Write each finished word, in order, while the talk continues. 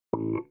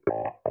Hello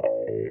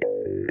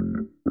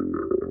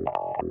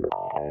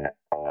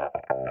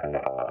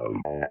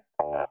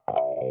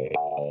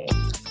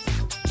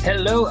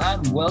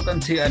and welcome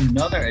to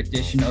another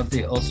edition of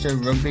the Ulster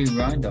Rugby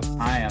Roundup.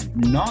 I am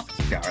not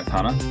Gareth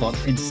Hanna, but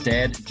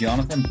instead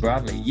Jonathan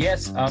Bradley.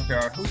 Yes, after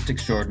our host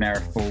extraordinaire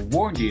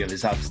forewarned you of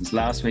his absence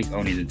last week,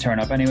 only to turn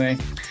up anyway,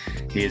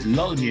 he has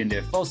lulled you into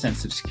a full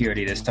sense of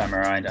security this time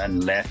around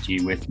and left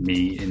you with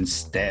me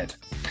instead.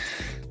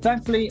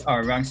 Thankfully,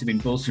 our ranks have been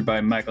bolstered by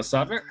Michael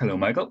Sadler. Hello,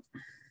 Michael.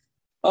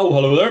 Oh,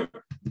 hello there.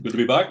 Good to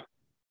be back.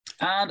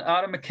 And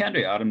Adam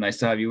McKendry. Adam, nice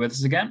to have you with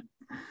us again.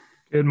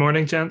 Good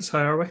morning, gents.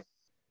 How are we?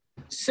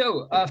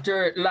 So,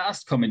 after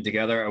last coming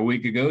together a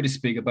week ago to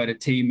speak about a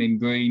team in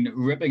green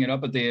ripping it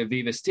up at the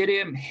Aviva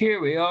Stadium, here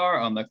we are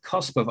on the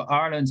cusp of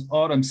Ireland's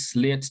autumn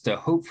slate to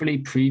hopefully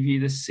preview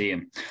the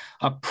same.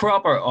 A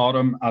proper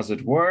autumn, as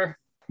it were,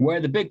 where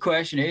the big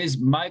question is,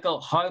 Michael,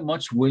 how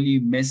much will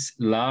you miss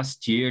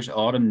last year's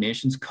Autumn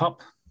Nations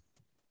Cup?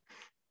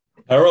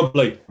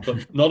 Terribly,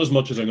 but not as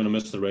much as I'm going to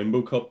miss the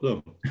Rainbow Cup,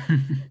 though.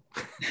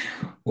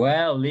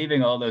 Well,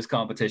 leaving all those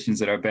competitions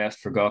that are best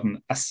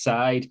forgotten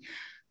aside,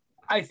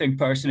 I think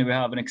personally we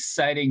have an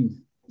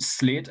exciting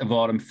slate of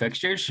autumn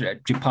fixtures.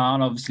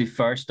 Japan, obviously,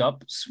 first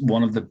up,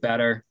 one of the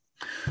better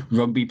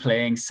rugby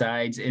playing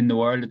sides in the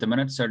world at the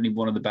minute, certainly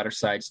one of the better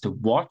sides to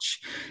watch.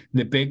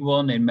 The big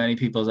one in many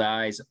people's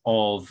eyes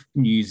of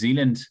New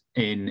Zealand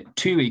in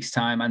 2 weeks'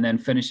 time, and then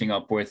finishing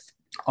up with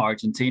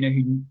Argentina,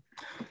 who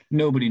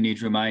nobody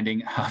needs reminding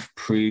have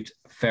proved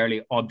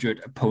fairly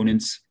obdurate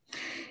opponents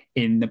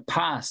in the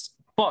past.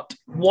 But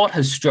what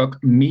has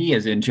struck me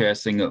as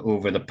interesting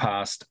over the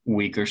past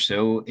week or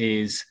so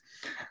is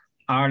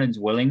Ireland's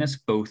willingness,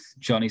 both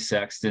Johnny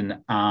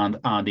Sexton and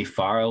Andy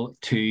Farrell,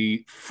 to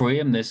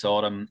frame this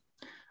autumn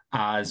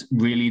as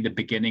really the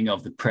beginning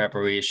of the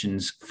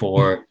preparations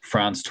for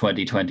France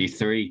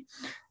 2023.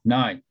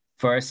 Now,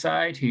 for a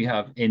side who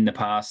have in the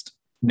past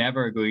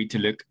never agreed to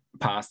look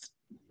past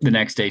the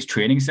next day's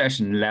training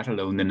session, let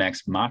alone the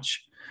next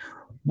match,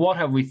 what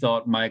have we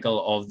thought,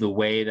 Michael, of the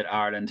way that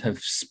Ireland have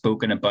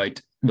spoken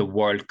about the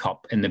World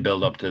Cup in the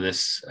build-up to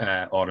this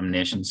Autumn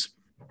Nations?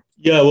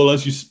 Yeah, well,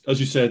 as you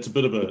said, it's a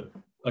bit of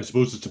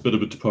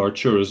a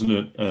departure, isn't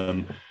it?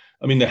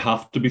 I mean, they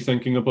have to be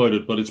thinking about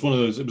it, but it's one of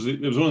those. It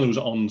was one of those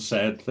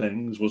unsaid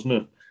things, wasn't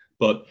it?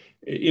 But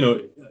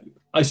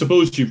I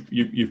suppose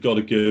you've got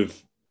to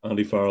give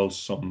Andy Farrell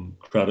some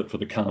credit for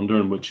the candour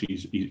in which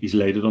he's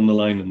laid it on the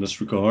line in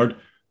this regard.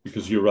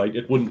 Because you're right,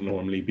 it wouldn't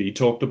normally be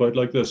talked about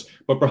like this.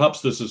 But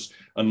perhaps this is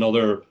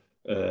another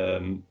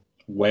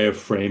way of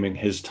framing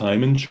his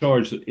time in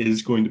charge that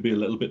is going to be a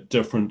little bit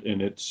different in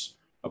its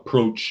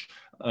approach,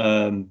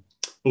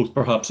 both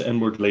perhaps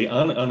inwardly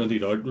and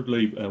indeed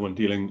outwardly when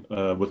dealing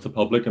with the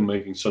public and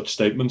making such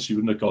statements. You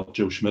wouldn't have got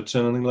Joe Schmidt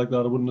saying anything like that,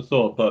 I wouldn't have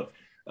thought. But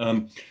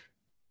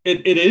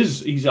it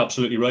is, he's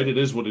absolutely right, it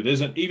is what it is.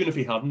 And even if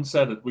he hadn't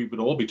said it, we would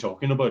all be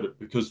talking about it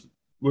because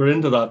we're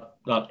into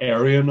that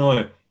area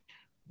now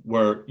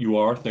where you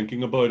are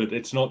thinking about it.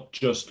 It's not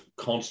just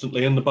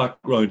constantly in the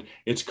background.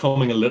 It's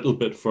coming a little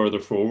bit further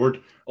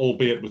forward,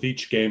 albeit with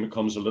each game it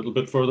comes a little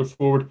bit further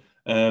forward.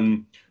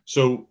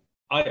 So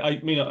I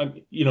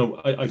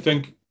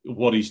think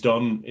what he's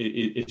done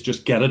is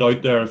just get it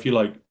out there, if you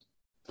like,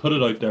 put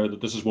it out there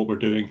that this is what we're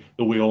doing,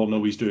 though we all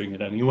know he's doing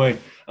it anyway.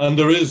 And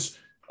there is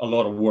a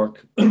lot of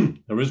work.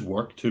 There is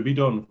work to be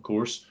done, of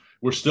course.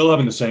 We're still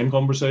having the same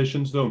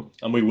conversations, though,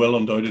 and we will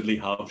undoubtedly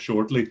have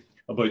shortly,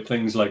 about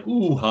things like,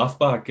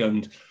 halfback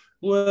and,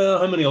 well,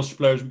 how many Ulster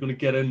players are we going to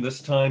get in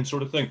this time,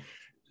 sort of thing.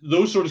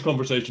 Those sort of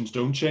conversations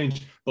don't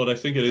change, but I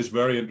think it is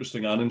very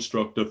interesting and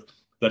instructive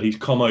that he's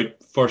come out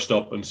first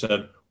up and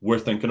said, we're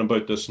thinking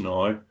about this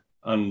now,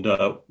 and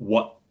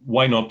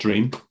why not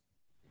dream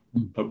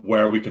about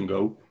where we can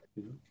go?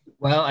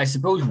 Well, I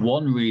suppose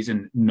one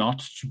reason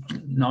not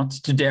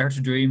to dare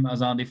to dream,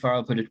 as Andy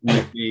Farrell put it,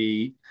 would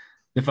be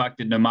the fact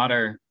that no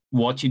matter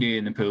what you do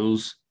in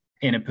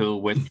a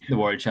pool with the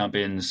world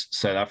champions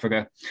South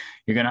Africa,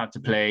 you're going to have to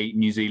play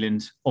New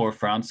Zealand or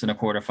France in a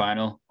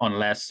quarterfinal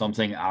unless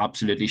something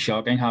absolutely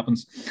shocking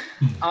happens.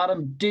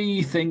 Adam, do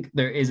you think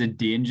there is a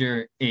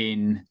danger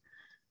in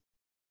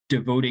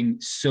devoting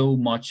so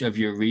much of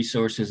your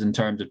resources in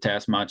terms of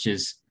test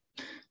matches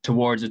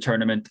towards a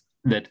tournament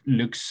that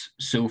looks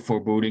so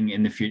foreboding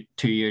in the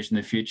 2 years in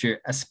the future,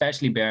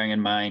 especially bearing in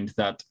mind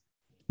that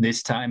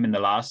this time in the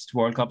last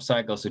World Cup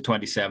cycle, so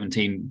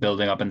 2017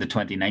 building up into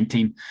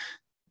 2019,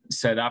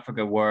 South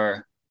Africa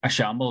were a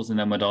shambles and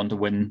then went on to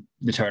win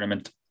the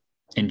tournament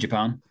in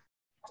Japan?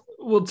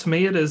 Well, to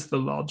me, it is the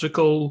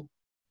logical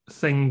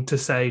thing to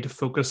say to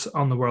focus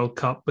on the World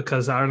Cup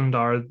because Ireland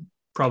are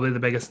probably the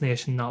biggest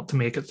nation not to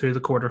make it through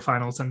the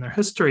quarterfinals in their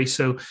history.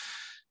 So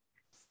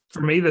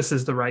for me, this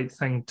is the right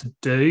thing to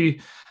do.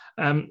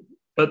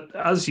 But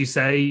as you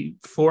say,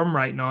 form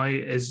right now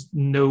is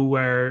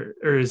nowhere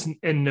or is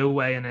in no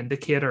way an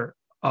indicator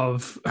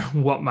of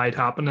what might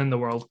happen in the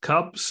World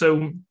Cup.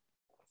 So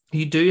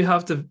you do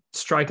have to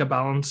strike a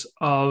balance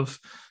of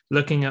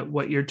looking at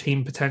what your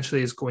team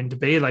potentially is going to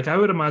be. Like, I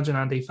would imagine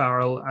Andy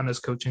Farrell and his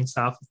coaching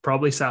staff have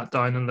probably sat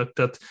down and looked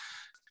at,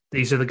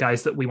 these are the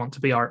guys that we want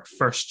to be our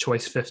first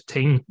choice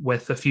 15,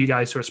 with a few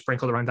guys sort of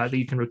sprinkled around that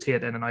you can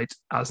rotate in and out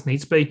as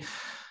needs be.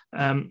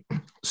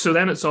 So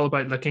then it's all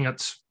about looking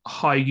at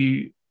how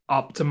you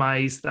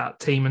optimize that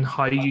team and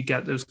how you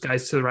get those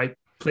guys to the right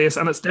place.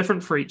 And it's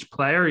different for each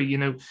player. You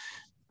know,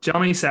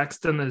 Johnny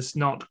Sexton is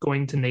not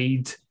going to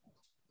need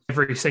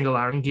every single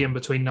Ireland game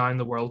between now and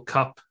the World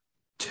Cup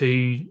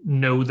to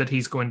know that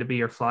he's going to be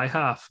your fly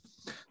half.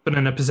 But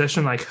in a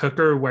position like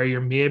hooker, where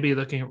you're maybe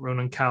looking at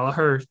Ronan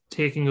Gallagher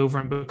taking over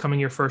and becoming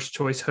your first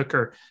choice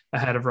hooker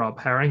ahead of Rob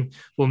Herring,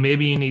 well,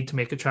 maybe you need to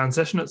make a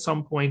transition at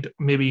some point.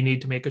 Maybe you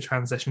need to make a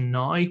transition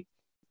now.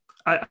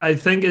 I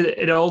think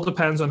it all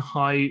depends on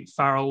how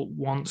Farrell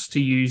wants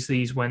to use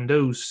these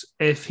windows.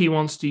 If he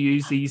wants to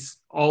use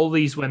all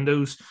these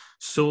windows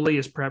solely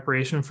as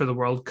preparation for the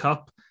World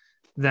Cup,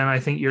 then I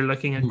think you're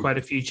looking at quite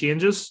a few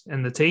changes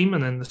in the team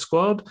and in the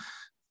squad.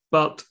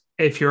 But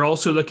if you're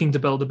also looking to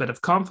build a bit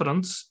of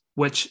confidence,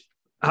 which,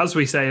 as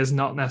we say, is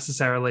not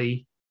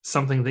necessarily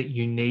something that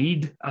you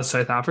need, as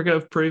South Africa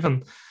have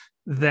proven,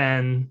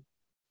 then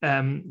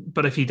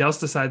but if he does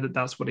decide that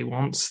that's what he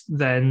wants,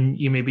 then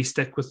you maybe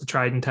stick with the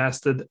tried and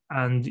tested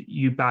and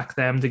you back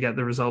them to get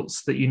the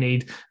results that you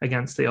need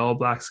against the All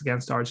Blacks,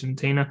 against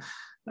Argentina.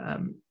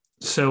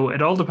 So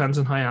it all depends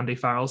on how Andy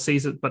Farrell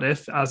sees it. But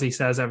if, as he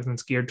says,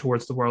 everything's geared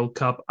towards the World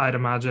Cup, I'd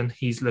imagine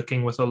he's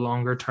looking with a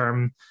longer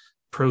term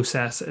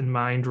process in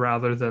mind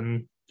rather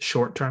than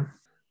short term.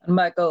 And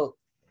Michael,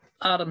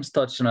 Adam's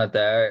touched on it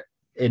there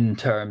in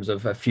terms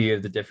of a few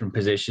of the different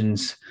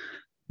positions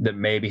that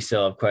maybe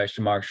still have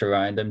question marks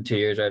around them 2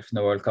 years out from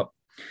the World Cup.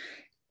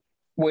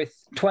 With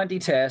 20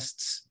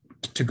 tests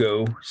to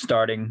go,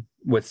 starting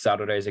with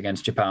Saturdays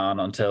against Japan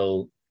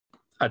until,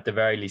 at the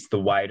very least, the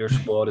wider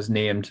squad is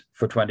named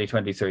for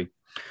 2023,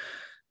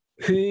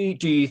 who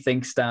do you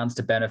think stands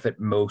to benefit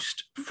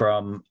most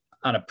from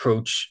an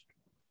approach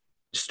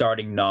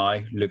starting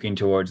now, looking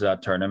towards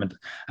that tournament?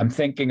 I'm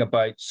thinking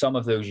about some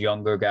of those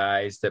younger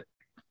guys that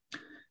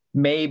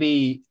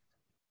maybe,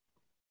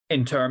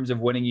 in terms of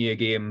winning you a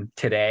game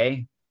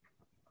today,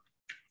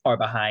 are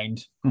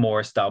behind more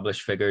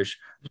established figures,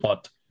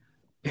 but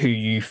who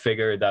you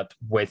figure that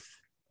with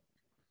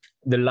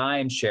the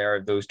lion's share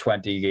of those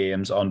 20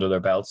 games under their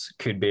belts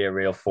could be a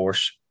real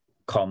force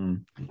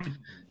come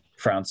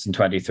France in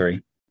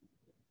 23.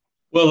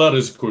 Well, that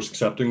is, of course,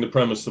 accepting the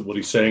premise that what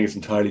he's saying is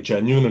entirely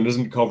genuine and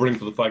isn't covering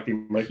for the fact he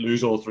might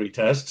lose all three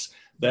tests.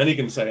 Then he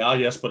can say,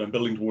 yes, but I'm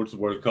building towards the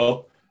World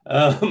Cup.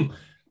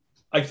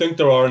 I think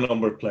there are a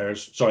number of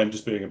players. Sorry, I'm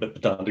just being a bit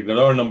pedantic. There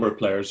are a number of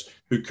players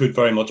who could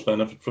very much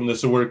benefit from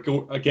this. So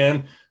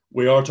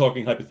we are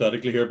talking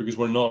hypothetically here because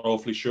we're not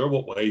awfully sure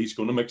what way he's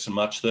going to mix and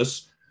match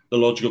this. The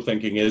logical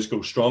thinking is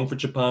go strong for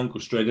Japan, go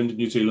straight into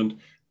New Zealand,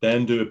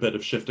 then do a bit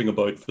of shifting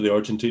about for the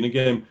Argentina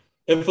game.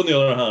 If, on the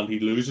other hand, he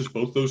loses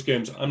both those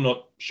games, I'm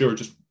not sure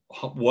just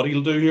what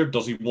he'll do here.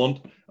 Does he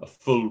want a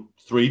full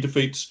 3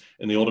 defeats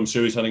in the autumn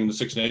series heading into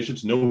Six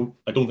Nations? No,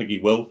 I don't think he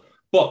will.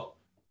 But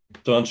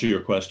to answer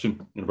your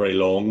question in a very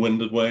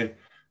long-winded way,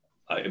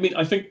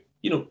 I think,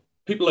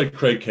 people like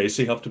Craig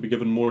Casey have to be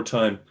given more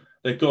time.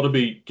 They've got to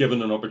be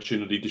given an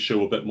opportunity to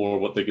show a bit more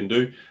what they can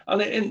do.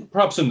 And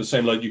perhaps in the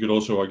same light, you could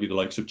also argue the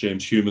likes of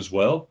James Hume as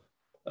well.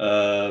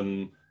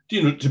 To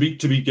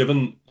be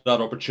given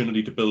that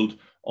opportunity to build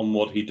on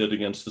what he did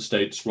against the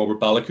States. Robert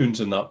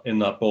Balakoon's in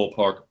that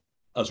ballpark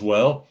as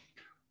well.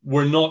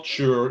 We're not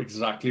sure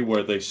exactly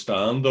where they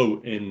stand,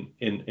 though, in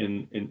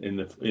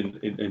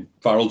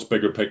Farrell's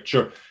bigger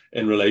picture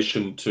in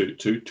relation to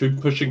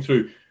pushing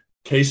through.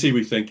 Casey,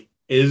 we think,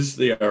 is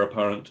the heir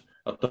apparent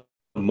at the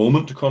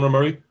moment to Conor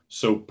Murray.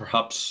 So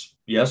perhaps,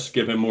 yes,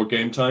 give him more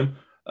game time.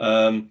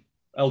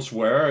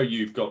 Elsewhere,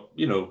 you've got,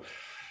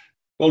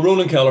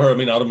 Ronan Kelleher,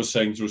 Adam was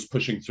saying he was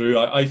pushing through.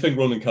 I think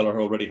Ronan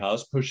Kelleher already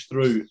has pushed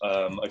through.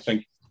 I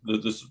think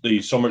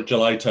the summer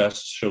July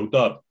tests showed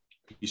that.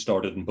 He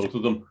started in both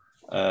of them.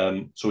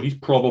 So he's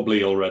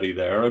probably already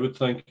there, I would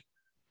think.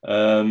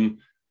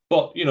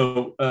 But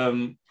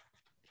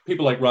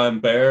people like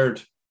Ryan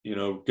Baird,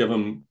 give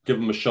him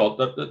a shot.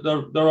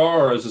 There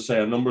are, as I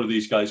say, a number of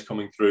these guys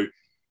coming through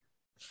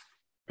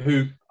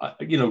who,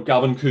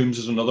 Gavin Coombs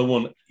is another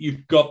one.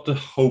 You've got to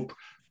hope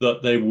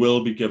that they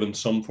will be given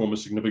some form of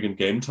significant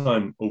game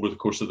time over the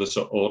course of this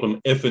autumn,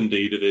 if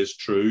indeed it is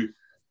true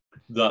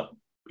that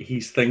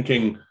he's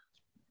thinking,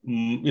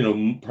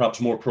 perhaps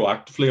more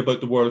proactively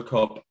about the World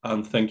Cup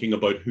and thinking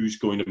about who's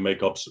going to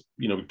make up,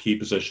 key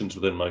positions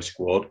within my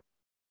squad.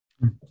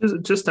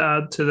 Just to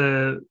add to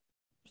the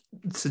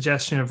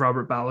suggestion of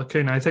Robert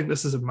Balakoon, I think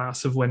this is a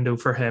massive window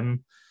for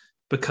him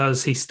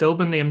because he's still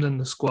been named in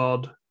the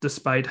squad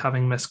despite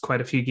having missed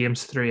quite a few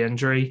games through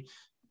injury.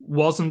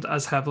 Wasn't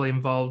as heavily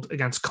involved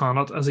against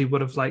Connacht as he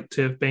would have liked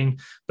to have been.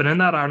 But in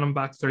that Ireland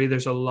back three,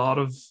 there's a lot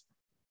of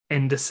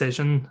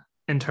indecision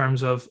in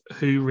terms of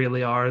who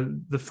really are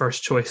the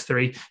first choice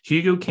three.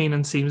 Hugo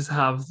Keenan seems to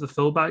have the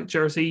fullback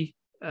jersey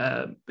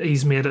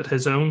he's made it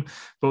his own.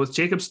 But with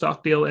Jacob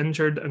Stockdale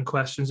injured and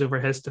questions over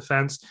his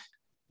defence,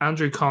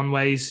 Andrew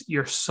Conway's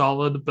your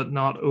solid but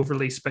not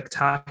overly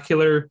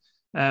spectacular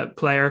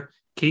player.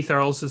 Keith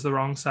Earls is the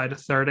wrong side of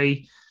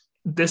 30.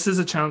 This is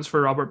a chance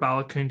for Robert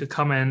Balogun to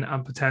come in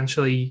and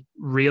potentially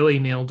really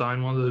nail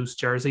down one of those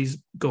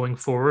jerseys going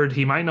forward.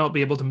 He might not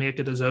be able to make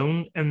it his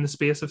own in the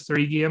space of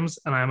 3 games,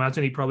 and I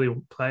imagine he probably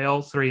won't play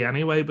all 3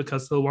 anyway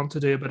because they'll want to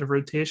do a bit of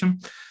rotation.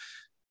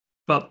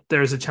 But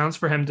there's a chance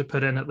for him to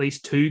put in at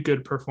least 2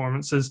 good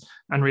performances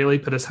and really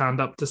put his hand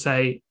up to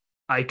say,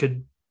 I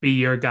could be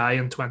your guy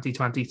in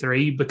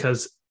 2023,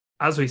 because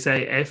as we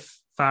say, if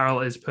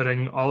Farrell is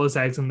putting all his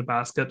eggs in the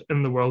basket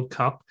in the World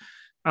Cup,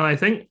 and I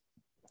think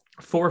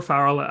for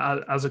Farrell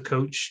as a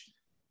coach,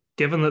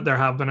 given that there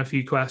have been a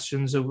few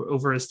questions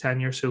over his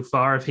tenure so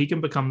far, if he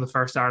can become the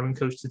first Ireland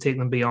coach to take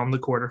them beyond the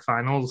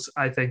quarterfinals,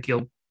 I think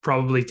he'll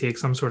probably take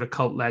some sort of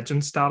cult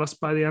legend status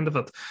by the end of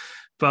it.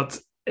 But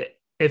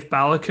if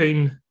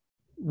Balogun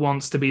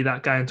wants to be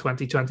that guy in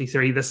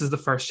 2023, this is the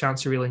first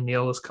chance to really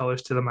nail his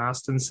colours to the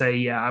mast and say,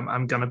 yeah,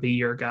 I'm going to be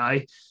your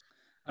guy.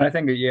 And I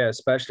think, yeah,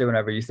 especially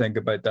whenever you think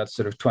about that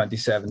sort of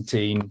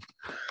 2017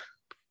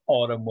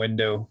 autumn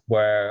window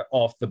where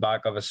off the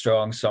back of a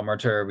strong summer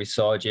tour, we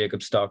saw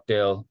Jacob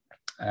Stockdale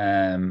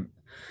come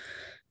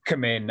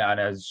in, and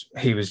as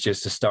he was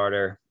just a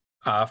starter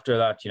after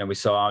that, we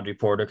saw Andrew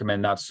Porter come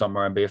in that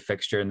summer and be a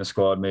fixture in the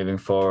squad moving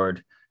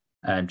forward,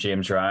 and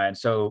James Ryan.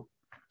 So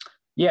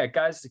yeah,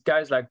 guys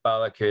like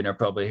Balogun are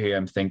probably who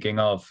I'm thinking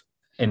of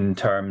in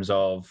terms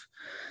of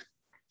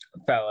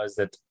fellas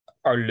that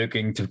are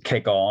looking to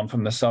kick on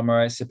from the summer,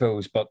 I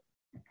suppose. But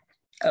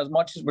as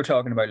much as we're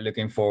talking about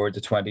looking forward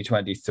to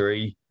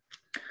 2023,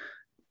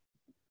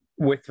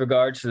 with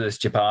regards to this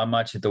Japan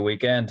match at the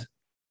weekend,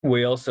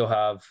 we also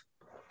have,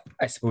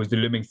 I suppose, the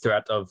looming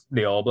threat of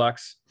the All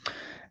Blacks.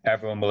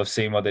 Everyone will have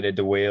seen what they did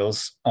to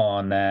Wales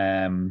on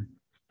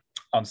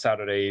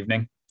Saturday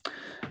evening.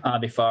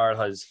 Andy Farrell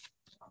has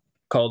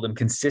called them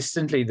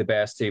consistently the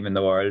best team in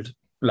the world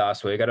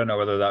last week. I don't know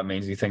whether that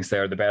means he thinks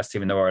they're the best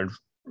team in the world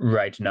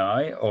right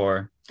now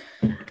or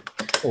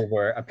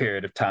over a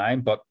period of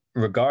time, but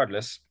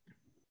regardless.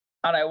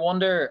 And I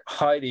wonder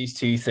how these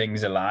two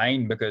things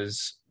align,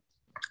 because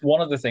one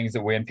of the things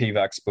that Wayne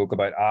Pivac spoke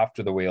about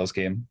after the Wales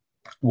game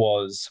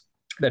was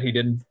that he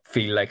didn't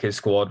feel like his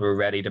squad were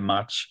ready to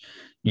match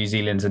New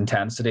Zealand's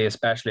intensity,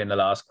 especially in the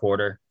last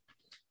quarter,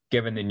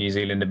 given that New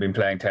Zealand had been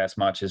playing test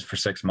matches for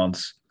 6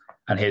 months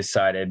and his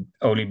side had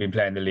only been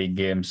playing the league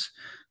games,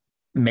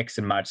 mix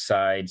and match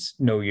sides,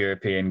 no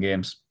European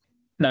games.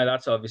 Now,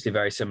 that's obviously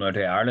very similar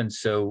to Ireland.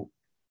 So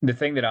the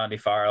thing that Andy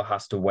Farrell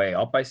has to weigh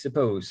up, I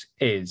suppose,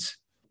 is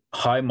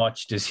how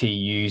much does he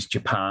use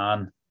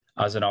Japan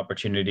as an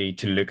opportunity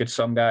to look at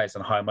some guys,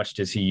 and how much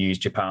does he use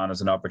Japan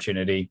as an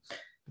opportunity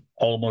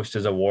almost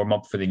as a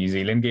warm-up for the New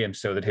Zealand game,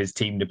 so that his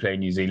team to play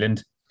New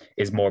Zealand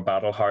is more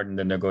battle-hardened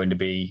than they're going to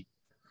be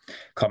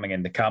coming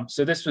into camp.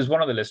 So this was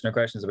one of the listener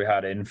questions that we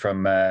had in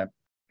from me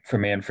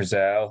and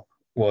Frizzell,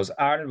 was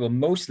Ireland will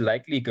most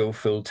likely go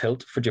full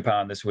tilt for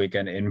Japan this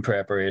weekend in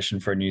preparation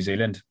for New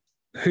Zealand.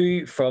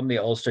 Who from the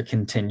Ulster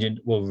contingent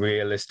will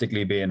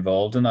realistically be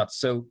involved in that?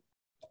 So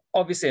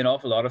obviously an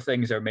awful lot of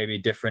things are maybe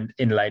different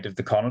in light of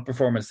the Connacht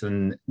performance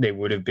than they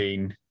would have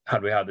been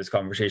had we had this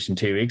conversation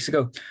 2 weeks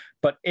ago.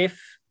 But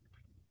if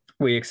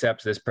we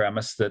accept this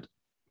premise that,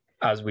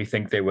 as we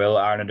think they will,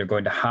 Ireland are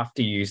going to have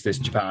to use this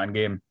Japan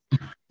game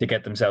to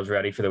get themselves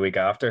ready for the week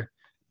after,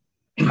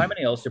 how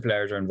many Ulster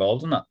players are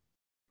involved in that?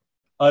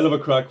 I'll have a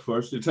crack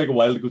first. It'll take a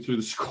while to go through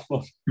the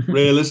squad.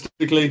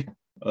 Realistically,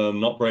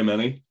 not very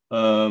many,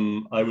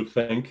 I would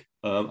think.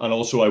 And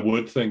also I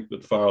would think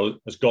that Farrell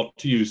has got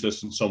to use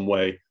this in some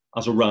way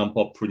as a ramp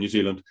up for New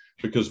Zealand,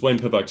 because Wayne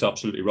Pivac's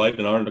absolutely right,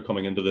 and Ireland are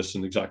coming into this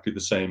in exactly the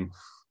same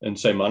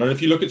manner. And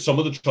if you look at some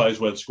of the tries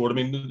Wales scored,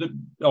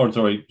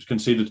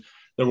 conceded,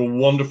 there were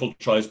wonderful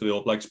tries for the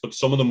All Blacks, but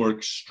some of them were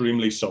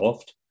extremely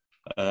soft.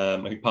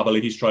 I think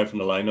Pavaliki's try from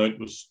the line out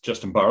was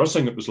just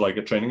embarrassing. It was like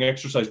a training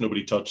exercise.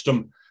 Nobody touched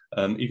him.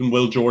 Even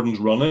Will Jordan's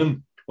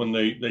running when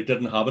they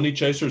didn't have any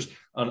chasers,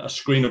 and a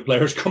screen of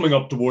players coming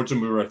up towards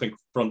him. We were, I think,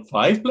 front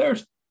 5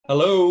 players.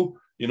 Hello,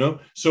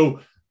 So,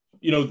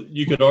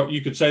 you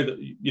could say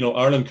that,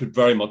 Ireland could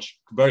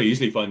very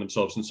easily find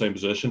themselves in the same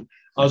position.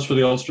 As for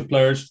the Ulster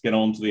players, to get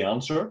on to the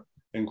answer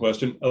in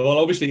question, well,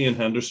 obviously Ian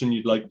Henderson,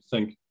 you'd like to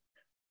think,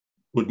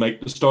 would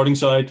make the starting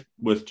side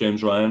with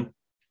James Ryan.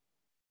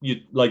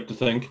 You'd like to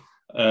think.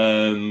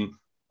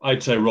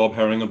 I'd say Rob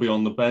Herring will be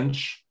on the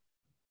bench.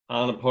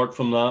 And apart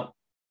from that,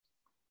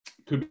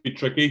 could be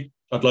tricky.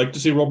 I'd like to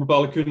see Robert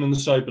Balogun on the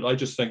side, but I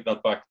just think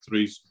that back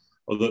threes,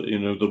 or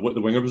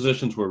the winger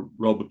positions where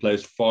Robert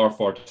plays far,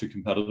 far too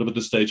competitive at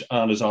this stage.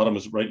 And as Adam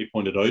has rightly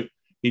pointed out,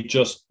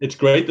 it's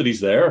great that he's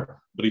there,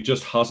 but he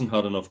just hasn't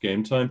had enough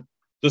game time.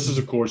 This is,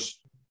 of course,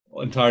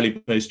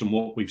 entirely based on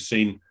what we've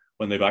seen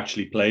when they've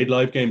actually played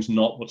live games,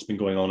 not what's been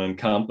going on in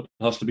camp, it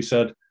has to be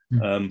said.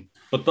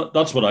 But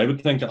that's what I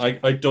would think.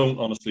 I don't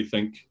honestly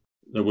think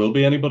there will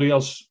be anybody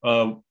else.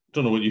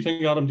 don't know what you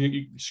think, Adam. Do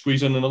you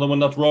squeeze in another one?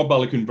 That's Rob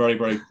Balogun very,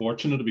 very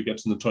fortunate if he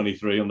gets in the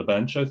 23 on the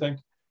bench, I think.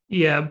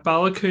 Yeah,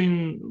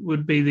 Balogun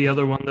would be the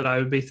other one that I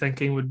would be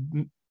thinking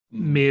would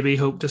maybe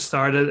hope to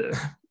start it.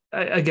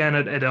 Again,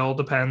 it all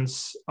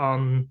depends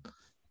on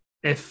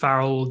if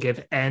Farrell will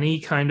give any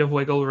kind of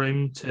wiggle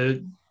room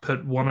to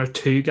put one or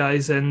two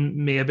guys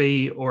in,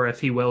 maybe, or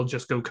if he will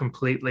just go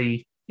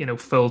completely,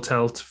 full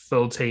tilt,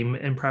 full team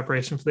in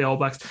preparation for the All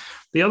Blacks.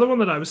 The other one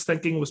that I was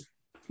thinking was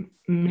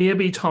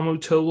maybe Tom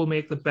O'Toole will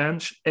make the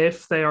bench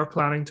if they are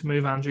planning to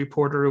move Andrew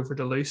Porter over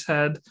to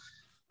Loosehead.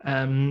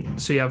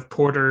 So you have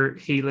Porter,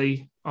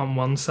 Healy on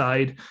one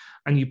side,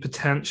 and you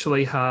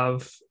potentially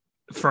have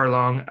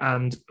Furlong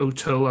and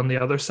O'Toole on the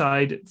other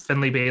side.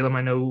 Finlay Balaam,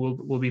 I know,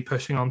 will be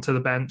pushing onto the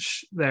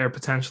bench there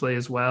potentially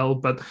as well,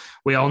 but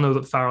we all know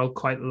that Farrell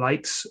quite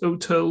likes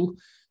O'Toole,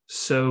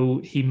 so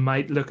he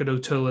might look at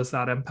O'Toole as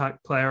that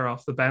impact player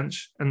off the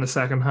bench in the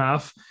second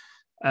half.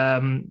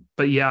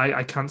 But yeah,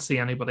 I can't see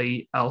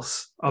anybody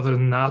else other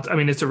than that. I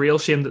mean, it's a real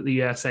shame that the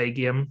USA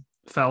game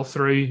fell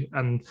through,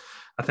 and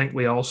I think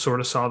we all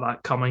sort of saw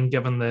that coming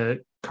given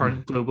the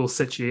current global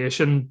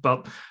situation,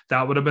 but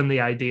that would have been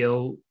the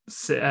ideal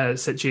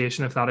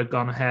situation if that had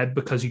gone ahead,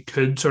 because you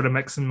could sort of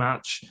mix and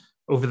match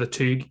over the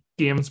two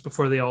games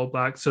before the All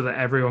Blacks so that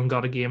everyone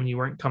got a game and you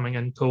weren't coming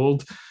in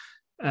cold.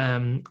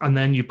 And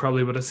then you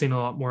probably would have seen a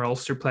lot more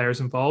Ulster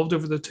players involved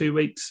over the 2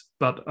 weeks.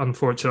 But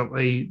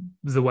unfortunately,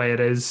 the way it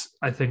is,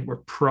 I think we're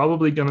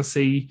probably going to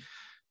see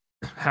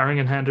Herring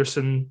and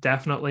Henderson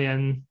definitely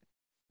in,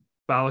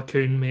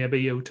 Balogun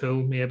maybe,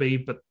 O'Toole maybe,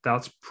 but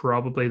that's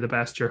probably the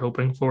best you're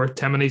hoping for.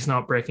 Timoney's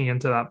not breaking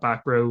into that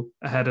back row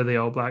ahead of the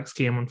All Blacks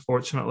game,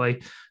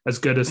 unfortunately, as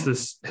good as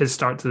his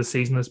start to the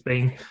season has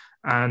been.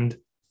 And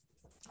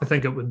I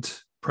think it would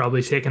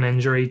probably take an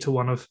injury to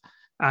one of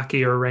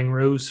Aki or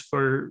Ringrose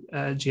for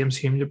James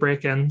Hume to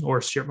break in, or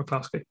Stuart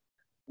McCloskey.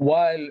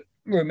 While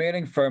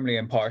remaining firmly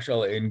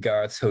impartial in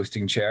Gareth's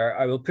hosting chair,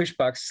 I will push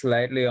back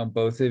slightly on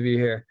both of you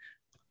here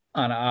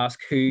and ask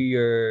who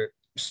your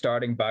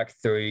starting back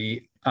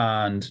three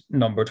and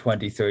number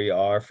 23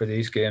 are for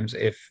these games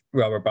if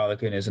Robert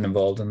Balogun isn't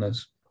involved in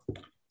this.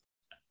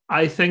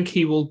 I think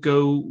he will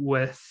go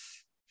with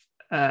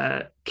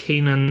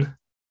Keenan,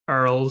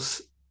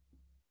 Earls,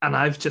 and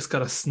I've just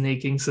got a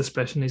sneaking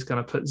suspicion he's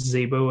going to put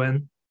Zebo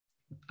in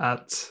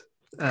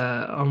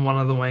on one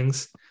of the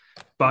wings.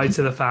 Bow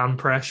to the fan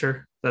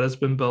pressure that has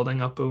been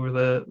building up over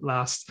the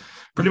last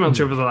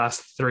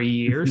 3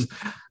 years.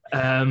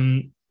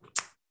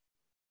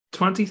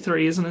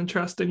 23 is an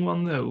interesting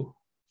one though,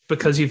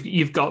 because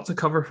you've got to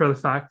cover for the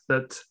fact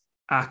that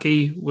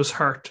Aki was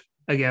hurt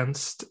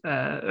against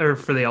or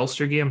for the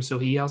Ulster game, so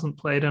he hasn't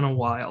played in a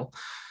while.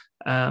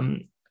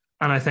 And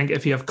I think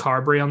if you have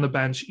Carberry on the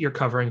bench, you're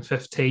covering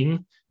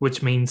 15,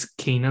 which means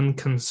Keenan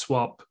can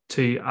swap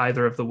to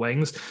either of the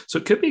wings. So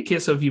it could be a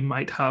case of you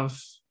might have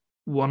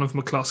one of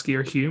McCloskey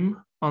or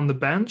Hume on the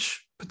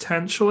bench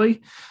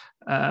potentially,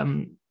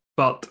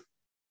 but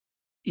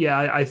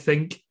yeah, I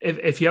think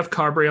if you have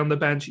Carberry on the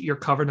bench, you're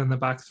covered in the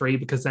back three,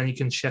 because then you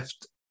can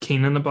shift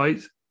Keenan about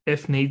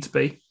if needs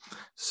be.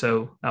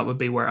 So that would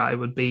be where I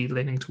would be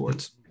leaning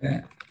towards.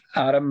 Yeah.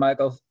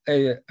 Michael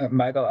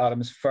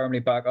Adams firmly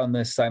back on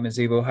the Simon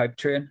Zebo hype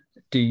train.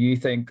 Do you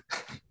think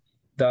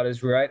that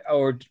is right?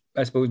 Or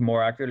I suppose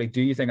more accurately,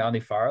 do you think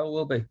Andy Farrell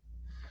will be?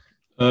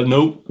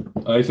 No,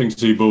 I think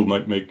Zebo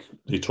might make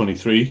the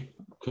 23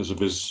 because of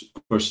his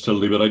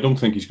versatility, but I don't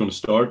think he's going to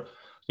start.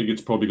 I think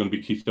it's probably going to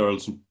be Keith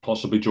Earls and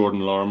possibly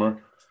Jordan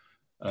Larmour,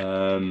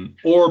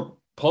 or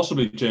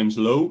possibly James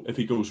Lowe if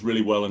he goes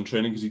really well in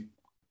training, because he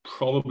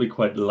probably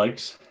quite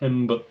likes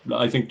him. But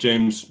I think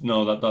James,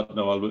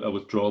 I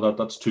withdraw that.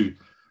 That's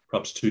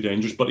perhaps too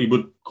dangerous. But he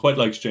would quite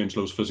likes James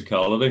Lowe's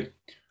physicality.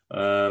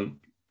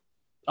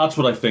 That's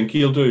what I think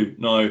he'll do.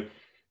 Now,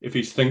 if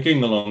he's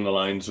thinking along the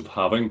lines of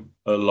having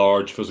a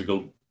large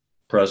physical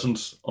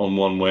presence on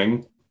one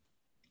wing,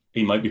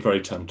 he might be very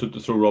tempted to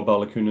throw Rob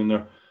Balogun in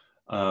there.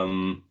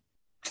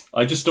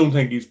 I just don't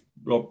think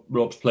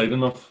Rob's played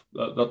enough.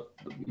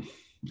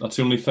 That's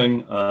the only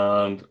thing.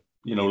 And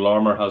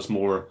Larmour has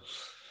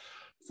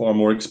far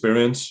more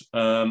experience.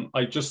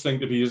 I just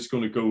think if he is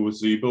going to go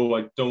with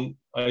Zebo,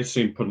 I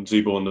see him putting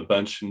Zebo on the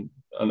bench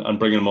and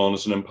bringing him on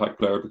as an impact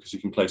player because he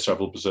can play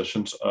several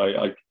positions.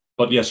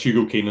 But yes,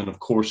 Hugo Keenan, of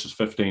course, is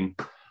 15,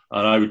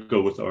 and I would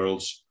go with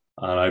Earls,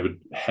 and I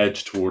would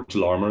hedge towards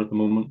Larmour at the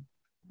moment.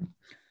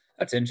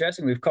 That's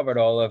interesting. We've covered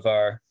all of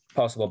our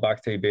possible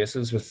back three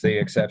bases with the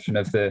exception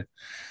of the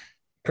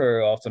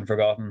poor, often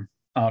forgotten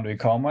Andrew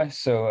Conway.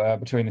 So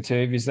between the two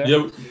of you there.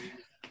 Yeah,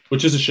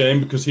 which is a shame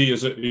because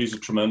he's a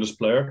tremendous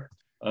player.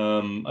 I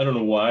don't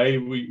know why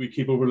we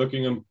keep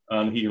overlooking him,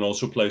 and he can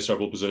also play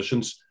several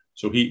positions.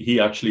 So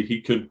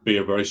he could be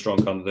a very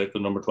strong candidate for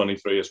number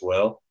 23 as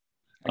well.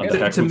 And the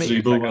heck with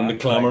Zebo and the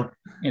clamour.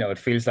 It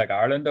feels like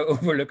Ireland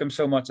overlook him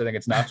so much. I think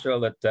it's natural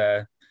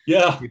that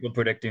people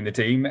predicting the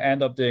team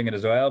end up doing it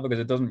as well, because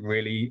it doesn't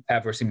really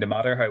ever seem to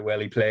matter how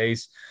well he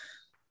plays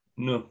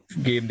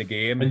game to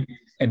game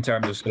in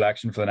terms of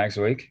selection for the next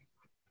week.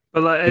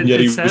 But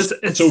it says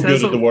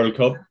good at the World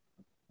Cup.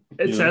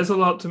 It says a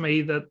lot to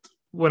me that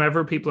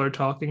whenever people are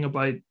talking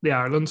about the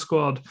Ireland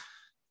squad,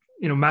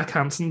 Mac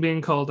Hansen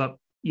being called up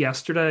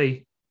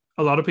yesterday,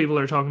 a lot of people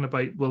are talking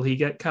about, will he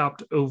get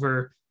capped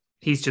over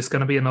he's just going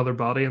to be another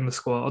body in the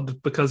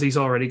squad, because he's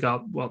already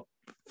got,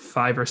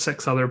 5 or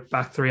 6 other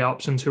back three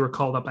options who are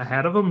called up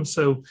ahead of him.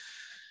 So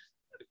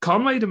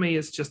Conway to me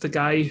is just a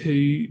guy who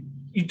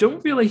you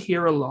don't really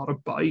hear a lot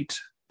about,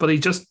 but he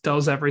just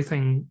does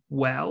everything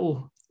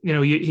well.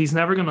 He's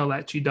never going to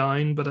let you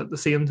down, but at the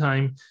same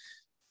time,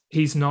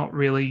 he's not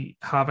really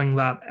having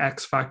that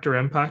X factor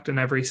impact in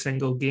every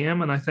single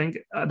game. And I think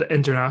at the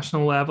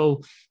international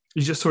level,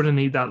 you just sort of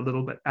need that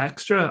little bit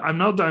extra. I'm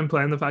not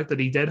downplaying the fact that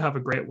he did have a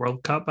great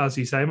World Cup, as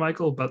you say,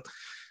 Michael, but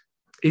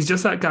he's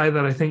just that guy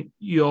that I think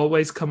you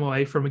always come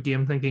away from a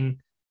game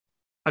thinking,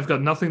 I've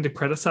got nothing to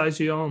criticize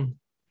you on,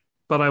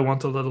 but I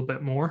want a little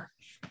bit more.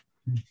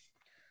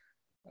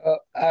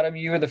 Adam,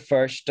 you were the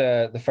first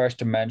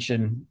to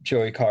mention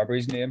Joey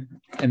Carbery's name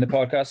in the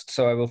podcast,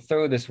 so I will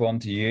throw this one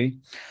to you.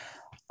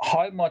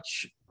 How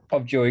much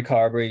of Joey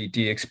Carbery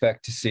do you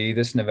expect to see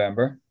this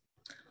November?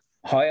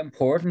 How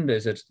important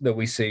is it that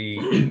we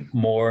see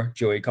more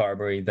Joey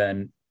Carbery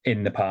than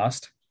in the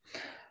past?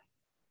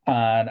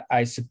 And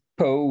I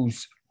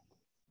suppose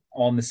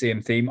on the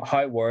same theme,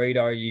 how worried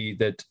are you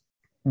that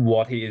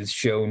what he has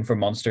shown for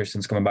Munster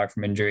since coming back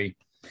from injury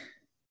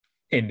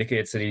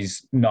indicates that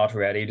he's not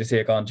ready to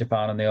take on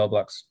Japan and the All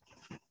Blacks?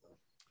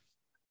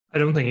 I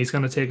don't think he's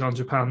going to take on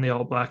Japan and the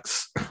All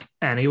Blacks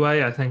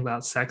anyway. I think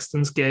that's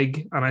Sexton's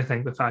gig. And I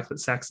think the fact that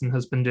Sexton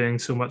has been doing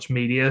so much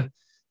media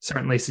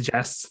certainly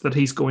suggests that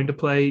he's going to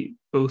play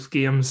both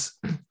games.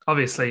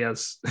 Obviously,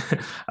 as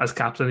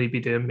captain, he'd be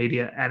doing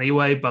media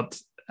anyway, but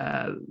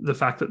the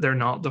fact that they're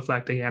not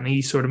deflecting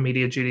any sort of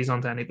media duties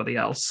onto anybody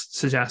else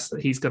suggests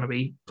that he's going to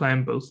be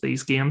playing both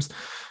these games.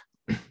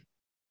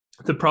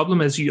 The problem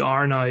is you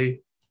are now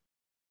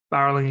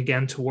barreling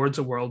again towards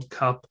a World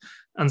Cup,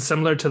 and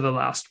similar to the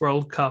last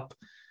World Cup,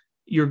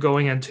 you're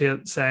going into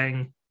it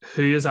saying,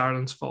 who is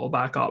Ireland's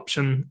fallback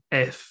option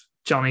if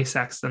Johnny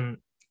Sexton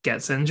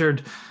gets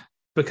injured?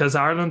 Because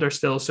Ireland are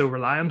still so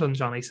reliant on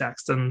Johnny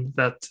Sexton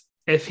that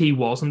if he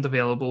wasn't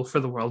available for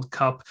the World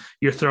Cup,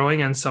 you're throwing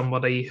in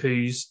somebody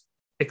whose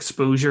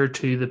exposure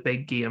to the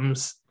big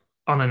games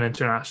on an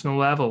international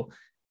level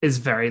is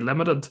very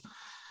limited.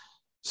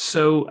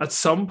 So at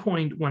some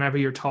point, whenever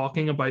you're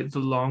talking about the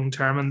long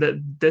term,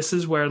 and this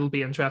is where it'll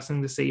be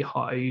interesting to see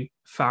how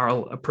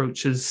Farrell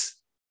approaches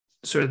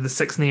sort of the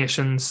Six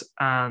Nations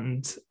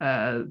and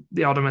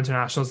the autumn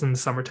internationals and the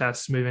summer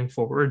tests moving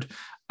forward.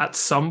 At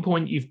some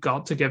point, you've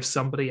got to give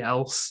somebody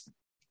else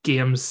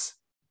games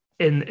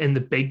in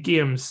the big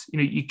games.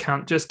 You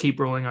can't just keep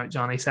rolling out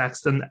Johnny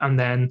Sexton and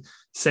then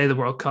say the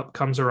World Cup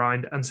comes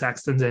around and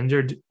Sexton's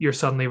injured. You're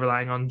suddenly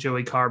relying on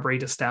Joey Carbery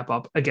to step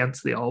up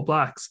against the All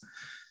Blacks.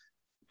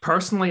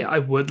 Personally, I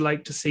would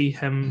like to see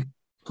him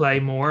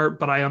play more,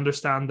 but I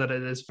understand that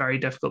it is a very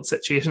difficult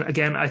situation.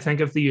 Again, I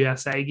think if the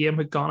USA game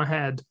had gone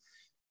ahead,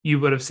 you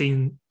would have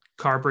seen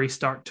Carbery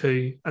start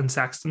 2 and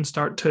Sexton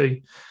start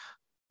 2.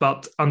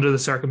 But under the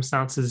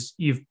circumstances,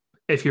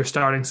 if you're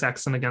starting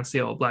Sexton against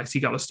the All Blacks,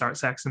 you got to start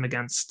Sexton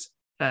against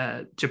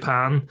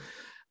Japan.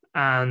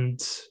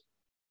 And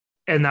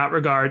in that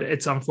regard,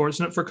 it's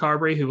unfortunate for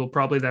Carbery, who will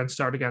probably then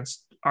start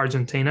against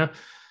Argentina.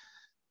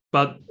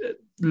 But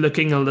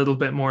looking a little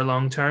bit more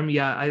long term,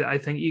 I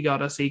think you got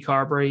to see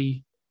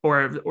Carbery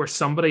or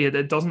somebody.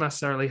 It doesn't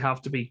necessarily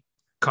have to be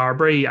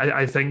Carbery.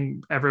 I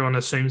think everyone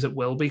assumes it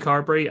will be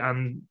Carbery,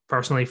 and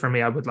personally for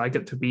me, I would like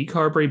it to be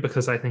Carbery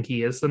because I think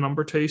he is the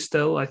number 2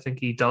 still. I think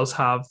he does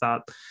have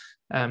that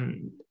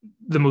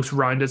the most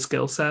rounded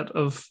skill set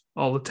of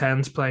all the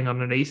 10s playing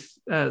underneath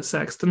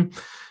Sexton.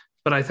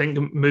 But I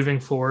think moving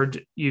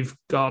forward, you've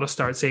got to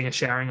start seeing a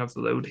sharing of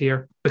the load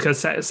here, because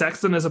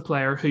Sexton is a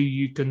player who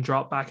you can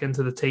drop back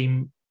into the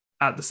team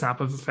at the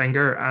snap of a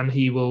finger and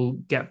he will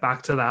get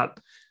back to that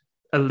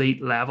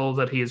elite level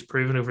that he has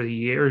proven over the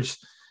years.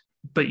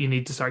 But you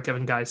need to start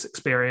giving guys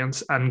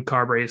experience, and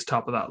Carbery is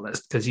top of that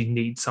list because you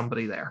need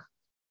somebody there.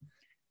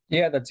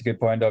 Yeah, that's a good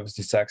point.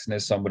 Obviously, Sexton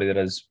is somebody that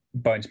has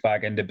bounced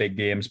back into big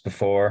games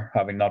before,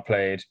 having not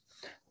played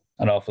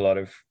an awful lot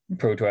of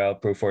Pro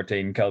 12, Pro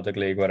 14, Celtic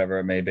League, whatever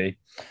it may be,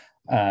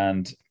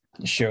 and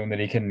shown that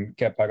he can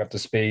get back up to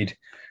speed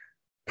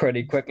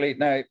pretty quickly.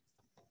 Now,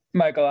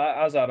 Michael,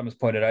 as Adam has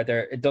pointed out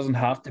there, it doesn't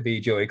have to be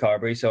Joey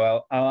Carbery.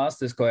 So I'll ask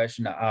this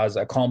question as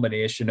a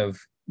combination of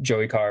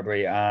Joey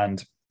Carbery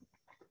and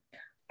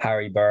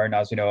Harry Byrne.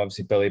 As we know,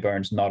 obviously Billy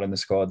Byrne's not in the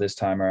squad this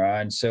time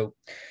around. So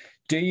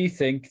do you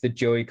think that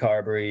Joey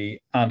Carbery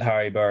and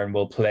Harry Byrne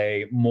will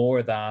play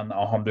more than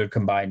 100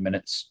 combined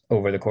minutes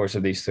over the course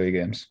of these 3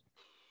 games?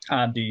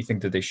 And do you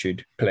think that they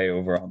should play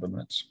over 100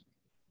 minutes?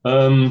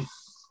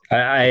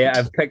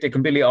 I've picked a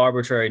completely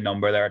arbitrary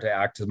number there to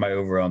act as my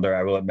over-under.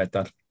 I will admit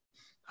that.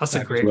 That's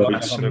a great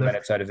question. 100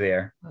 minutes out of the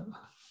air.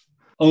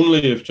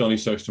 Only if Johnny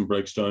Sexton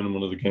breaks down in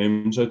one of the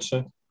games, I'd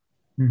say.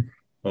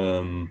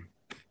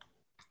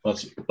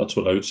 That's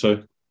what I would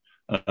say.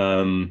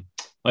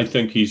 I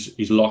think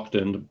he's locked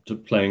in to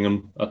playing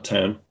him at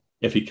 10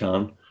 if he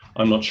can.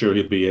 I'm not sure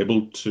he'll be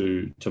able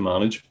to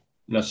manage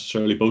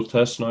necessarily both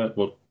tests now at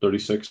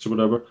 36 or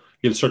whatever.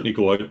 He'll certainly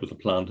go out with a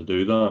plan to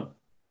do that,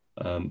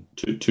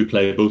 to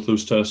play both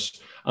those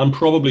tests and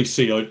probably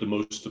see out the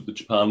most of the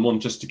Japan one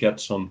just to get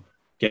some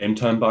game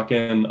time back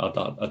in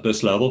at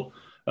this level.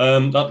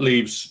 That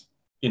leaves,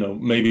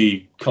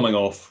 maybe coming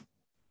off,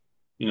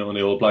 in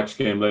the All Blacks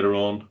game later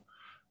on,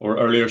 or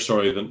earlier,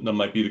 sorry, that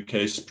might be the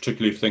case,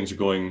 particularly if things are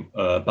going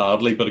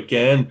badly. But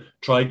again,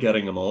 try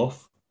getting him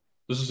off.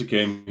 This is a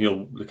game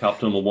the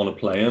captain will want to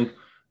play in.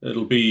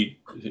 It'll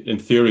be, in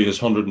theory, his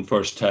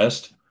 101st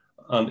test,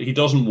 and he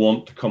doesn't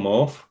want to come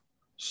off.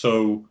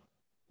 So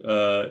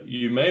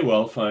you may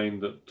well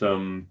find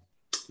that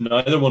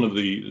neither one of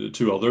the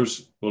two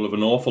others will have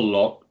an awful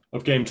lot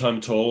of game time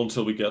at all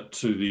until we get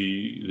to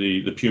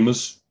the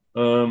Pumas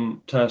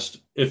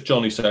test. If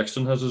Johnny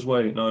Sexton has his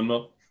way,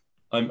 now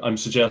I'm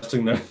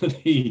suggesting there that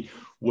he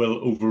will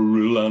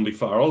overrule Andy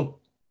Farrell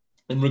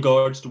in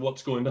regards to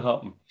what's going to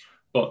happen.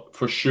 But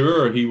for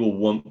sure, he will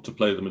want to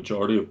play the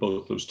majority of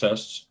both those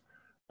tests.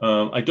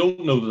 I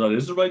don't know that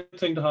is the right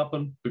thing to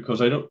happen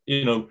because I don't,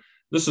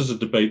 this is a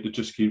debate that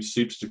just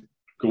seems to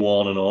go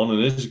on, and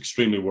it is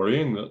extremely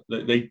worrying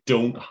that they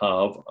don't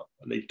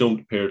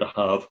appear to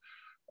have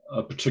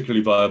a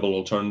particularly viable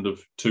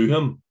alternative to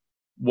him.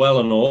 Well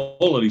and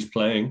all that he's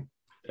playing,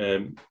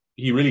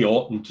 he really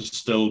oughtn't to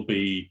still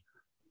be,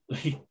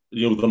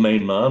 the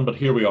main man. But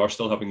here we are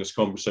still having this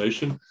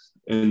conversation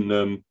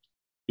in,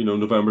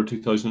 November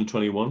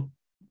 2021,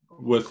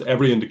 with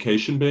every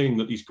indication being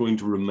that he's going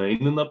to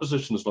remain in that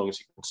position as long as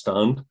he can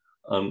stand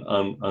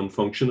and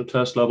function at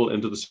test level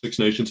into the Six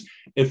Nations,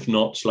 if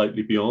not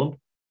slightly beyond.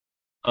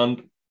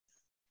 And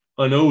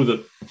I know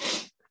that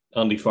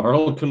Andy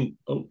Farrell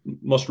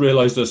must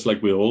realise this,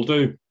 like we all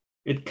do.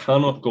 It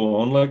cannot go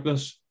on like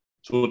this.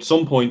 So at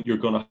some point, you're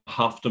going to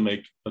have to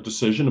make a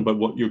decision about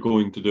what you're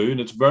going to do. And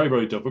it's very,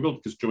 very difficult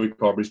because Joey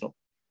Carbery's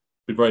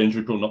been very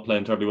injury prone, not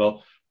playing terribly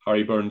well.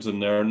 Harry Burns in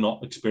there,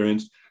 not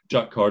experienced.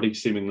 Jack Carty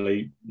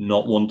seemingly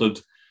not wanted.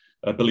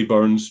 Billy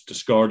Burns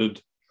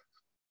discarded.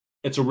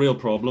 It's a real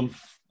problem.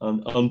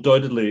 And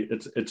undoubtedly,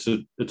 it's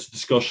a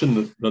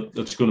discussion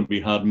that's going to be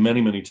had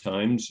many, many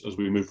times as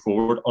we move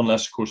forward,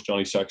 unless, of course,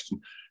 Johnny Sexton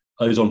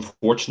is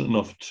unfortunate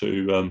enough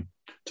to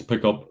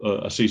pick up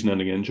a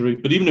season-ending injury.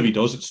 But even if he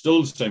does, it's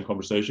still the same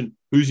conversation.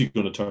 Who's he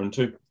going to turn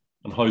to,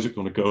 and how's it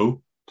going to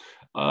go?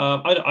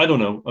 I don't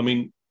know. I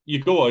mean, you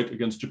go out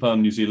against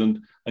Japan, New Zealand,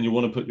 and you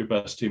want to put your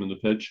best team on the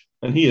pitch,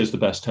 and he is the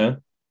best 10.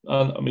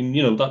 And I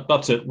mean,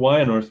 that's it.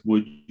 Why on earth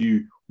would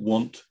you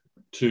want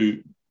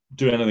to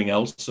do anything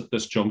else at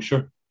this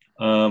juncture?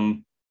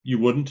 You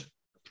wouldn't,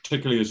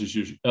 particularly as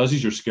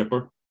he's your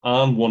skipper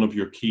and one of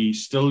your key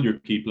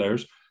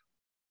players.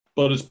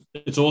 But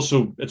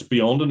it's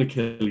beyond an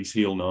Achilles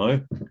heel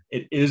now.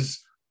 It is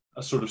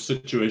a sort of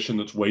situation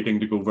that's waiting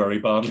to go very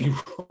badly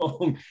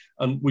wrong,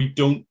 and we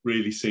don't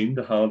really seem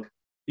to have,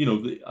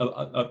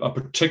 a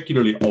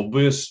particularly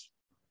obvious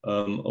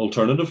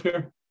alternative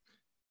here.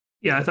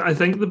 Yeah, I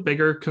think the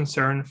bigger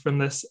concern from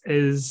this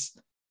is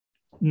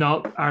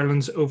not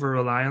Ireland's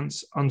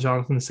over-reliance on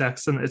Jonathan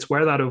Sexton. It's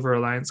where that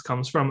over-reliance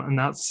comes from, and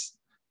that's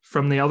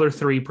from the other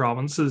three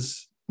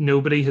provinces.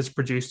 Nobody has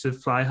produced a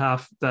fly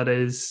half that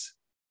is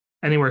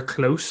anywhere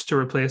close to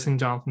replacing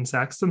Jonathan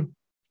Sexton,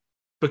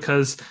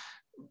 because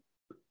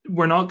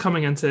we're not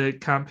coming into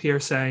camp here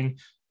saying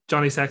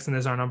Johnny Sexton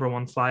is our number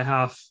one fly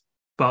half,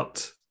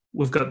 but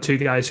we've got two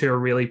guys who are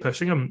really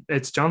pushing him.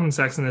 It's Jonathan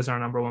Sexton is our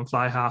number one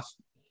fly half,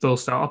 full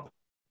stop.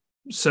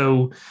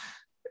 So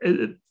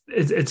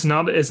it's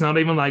not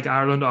even like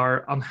Ireland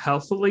are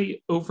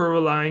unhealthily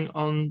over-relying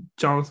on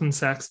Jonathan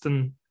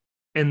Sexton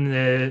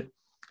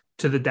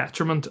to the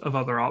detriment of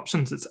other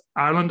options. It's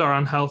Ireland are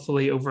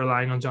unhealthily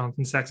over-relying on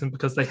Jonathan Sexton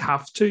because they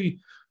have to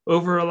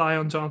over-rely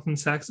on Jonathan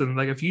Sexton.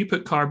 Like, if you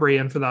put Carbery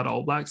in for that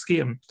All Blacks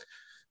game,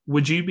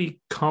 would you be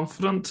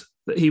confident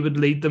that he would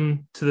lead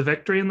them to the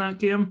victory in that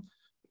game?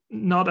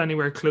 Not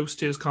anywhere close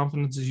to as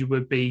confident as you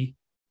would be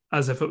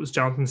as if it was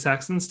Jonathan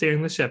Sexton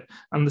steering the ship,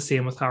 and the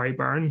same with Harry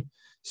Byrne.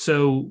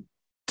 So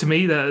to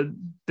me, I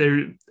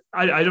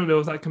don't know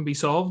if that can be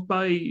solved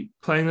by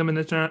playing them in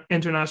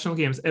international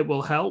games. It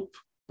will help,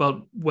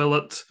 but will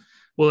it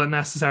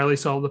necessarily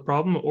solve the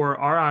problem? Or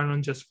are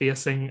Ireland just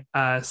facing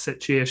a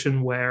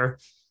situation where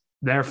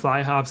their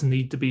fly halves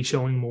need to be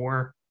showing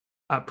more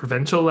at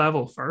provincial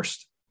level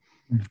first?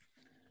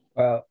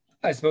 Well,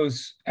 I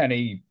suppose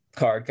any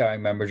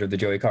card-carrying members of the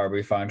Joey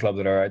Carbery fan club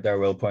that are out there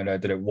will point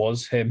out that it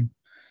was him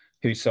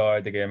who saw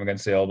the game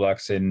against the All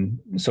Blacks in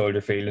Soldier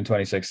Field in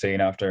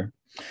 2016 after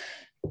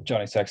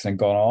Johnny Sexton had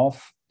gone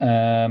off.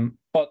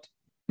 But,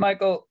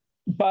 Michael,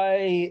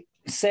 by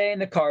saying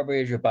that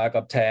Carbery is your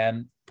backup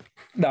 10,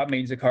 that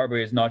means that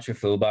Carbery is not your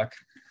fullback.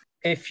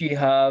 If you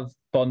have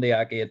Bundee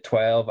Aki at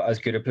 12, as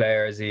good a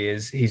player as he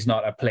is, he's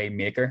not a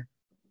playmaker.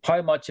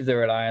 How much of the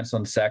reliance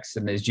on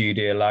Sexton is due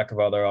to a lack of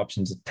other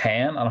options at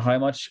 10, and how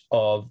much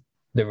of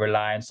the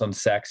reliance on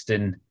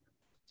Sexton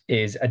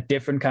is a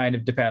different kind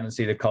of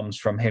dependency that comes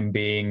from him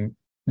being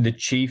the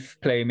chief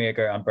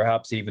playmaker and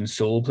perhaps even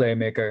sole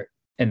playmaker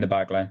in the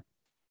backline?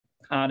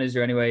 And is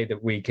there any way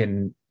that we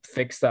can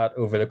fix that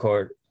over the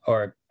course,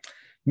 or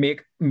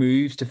make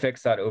moves to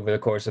fix that over the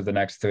course of the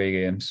next 3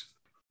 games?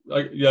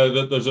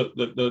 There's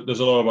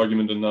a lot of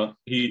argument in that.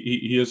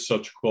 He is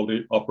such a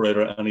quality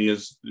operator, and he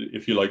is,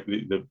 if you like,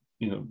 the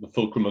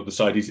fulcrum of the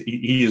side.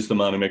 He is the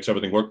man who makes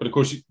everything work. But of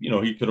course,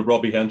 he could have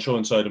Robbie Henshaw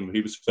inside him if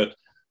he was fit,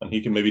 and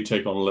he can maybe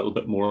take on a little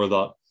bit more of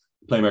that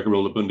playmaker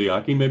role that Bundee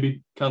Aki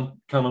maybe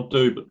cannot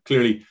do. But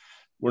clearly,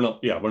 we're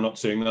not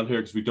seeing that here,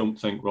 because we don't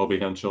think Robbie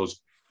Henshaw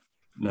is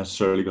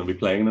necessarily going to be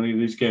playing in any of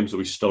these games. So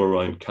he's still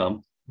around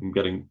camp and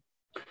getting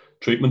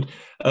treatment.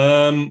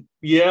 That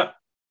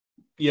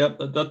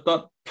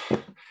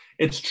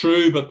it's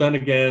true, but then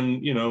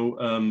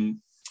again,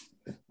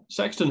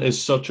 Sexton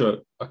is such a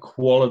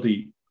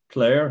quality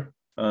player.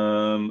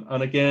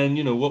 And again,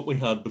 what we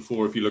had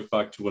before, if you look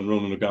back to when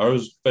Ronan O'Gara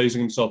was phasing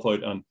himself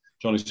out and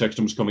Johnny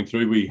Sexton was coming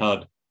through, we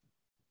had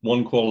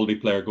one quality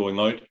player going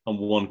out and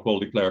one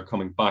quality player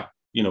coming back,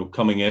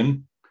 coming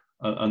in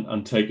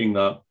and taking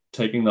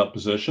that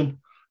position.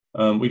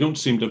 We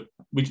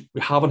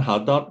haven't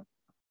had that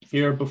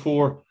here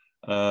before.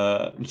 We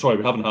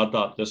haven't had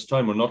that this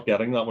time. We're not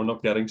getting that. We're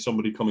not getting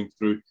somebody coming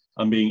through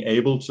and being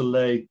able to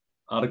lay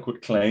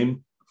adequate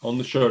claim on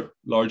the shirt,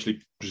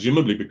 largely,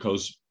 presumably,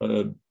 because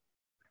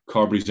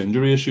Carbery's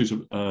injury issues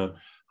have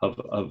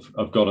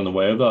got in the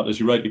way of that. As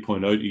you rightly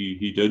point out,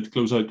 he did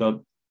close out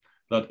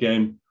that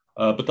game.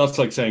 But that's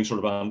like saying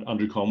sort of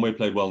Andrew Conway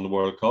played well in the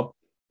World Cup.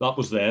 That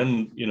was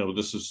then,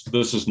 this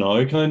is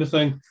now kind of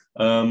thing.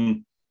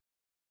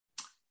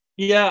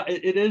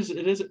 It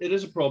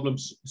is a problem.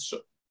 So,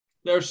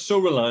 they're so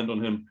reliant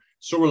on him,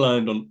 so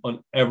reliant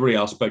on every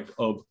aspect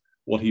of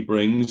what he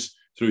brings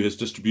through his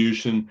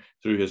distribution,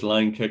 through his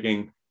line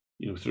kicking,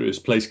 through his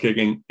place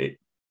kicking,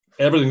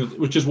 everything,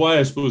 which is why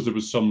I suppose there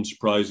was some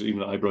surprise,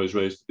 even eyebrows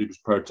raised, that he was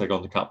prepared to take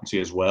on the captaincy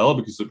as well,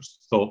 because it was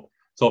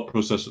thought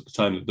process at the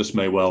time that this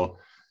may well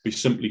be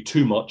simply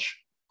too much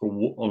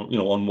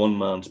on one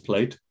man's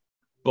plate.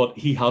 But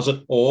he has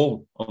it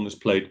all on his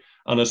plate.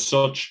 And as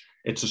such,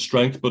 it's a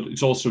strength, but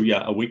it's also,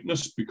 a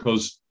weakness,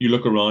 because you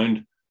look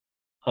around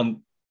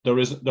and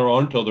there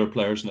aren't other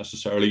players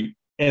necessarily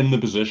in the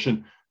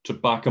position to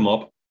back him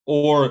up,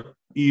 or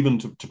even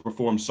to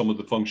perform some of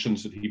the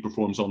functions that he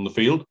performs on the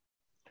field.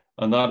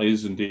 And that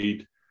is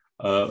indeed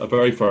a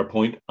very fair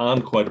point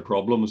and quite a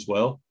problem as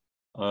well.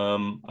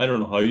 I don't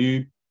know how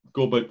you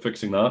go about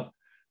fixing that,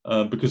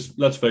 because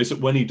let's face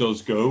it, when he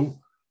does go,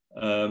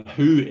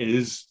 who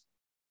is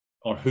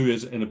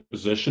in a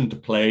position to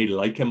play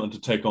like him and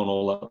to take on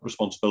all that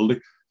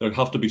responsibility? There'd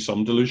have to be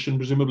some dilution,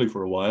 presumably,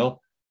 for a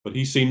while. But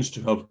he seems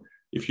to have,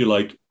 if you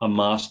like,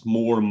 amassed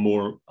more and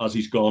more as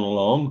he's gone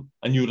along.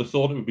 And you would have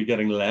thought it would be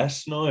getting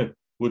less now,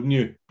 wouldn't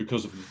you?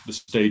 Because of the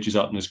stage he's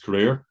at in his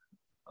career.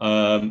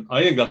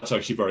 I think that's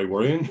actually very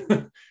worrying.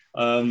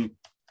 And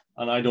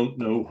I don't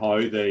know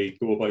how they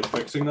go about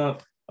fixing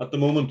that at the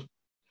moment.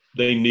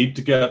 They need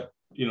to get,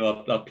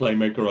 that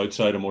playmaker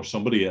outside him, or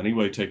somebody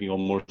anyway taking on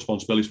more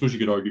responsibility. I suppose you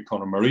could argue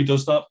Conor Murray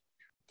does that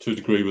to a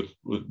degree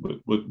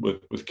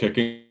with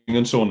kicking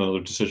and so on, and other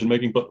decision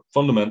making. But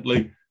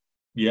fundamentally,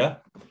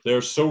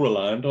 they're so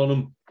reliant on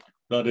him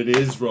that it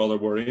is rather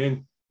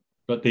worrying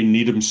that they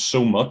need him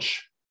so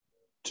much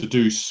to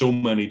do so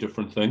many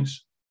different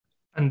things.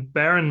 And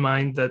bear in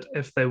mind that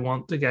if they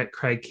want to get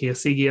Craig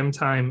Casey game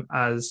time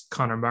as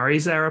Conor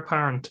Murray's heir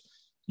apparent,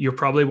 you're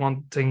probably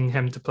wanting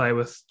him to play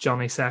with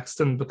Johnny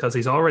Sexton, because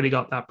he's already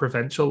got that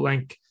provincial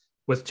link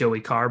with Joey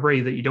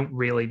Carbery that you don't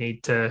really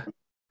need to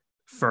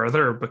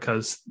further,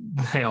 because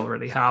they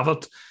already have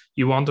it.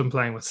 You want him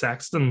playing with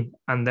Sexton,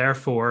 and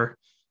therefore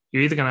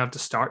you're either going to have to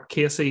start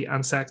Casey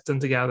and Sexton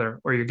together,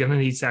 or you're going to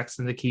need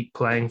Sexton to keep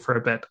playing for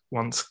a bit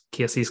once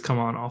Casey's come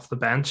on off the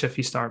bench if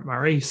you start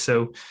Murray.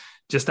 So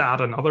just to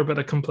add another bit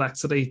of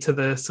complexity to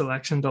the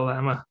selection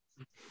dilemma.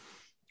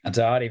 And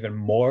to add even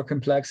more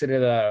complexity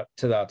to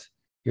that,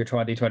 your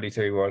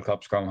 2023 World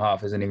Cup scrum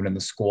half isn't even in the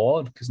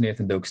squad, because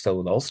Nathan Doak's still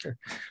with Ulster.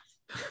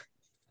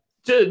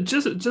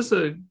 Just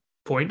a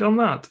point on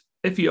that.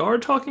 If you are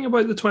talking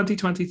about the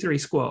 2023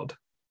 squad,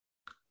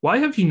 why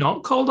have you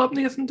not called up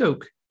Nathan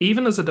Doak,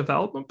 even as a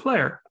development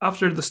player,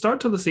 after the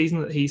start to the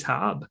season that he's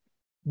had?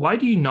 Why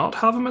do you not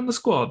have him in the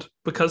squad?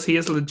 Because he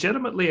is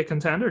legitimately a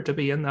contender to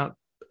be in that,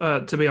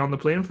 to be on the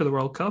plane for the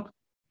World Cup.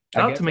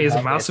 That to me is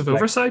a massive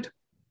oversight.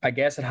 I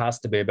guess it has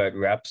to be about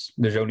reps.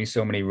 There's only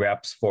so many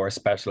reps for a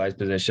specialized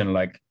position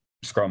like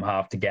scrum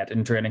half to get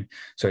in training.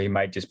 So he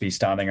might just be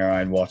standing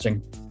around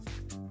watching.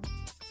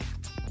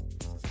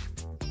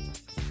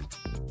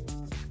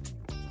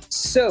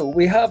 So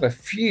we have a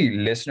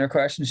few listener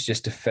questions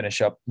just to finish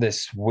up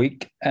this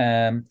week.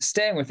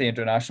 Staying with the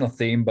international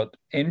theme, but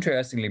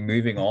interestingly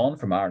moving on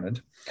from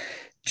Ireland.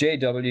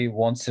 JW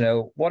wants to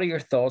know, what are your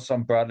thoughts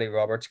on Bradley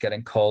Roberts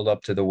getting called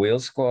up to the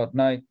Wales squad?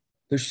 Now,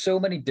 there's so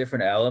many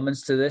different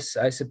elements to this,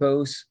 I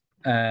suppose.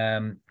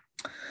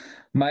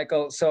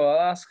 Michael, so I'll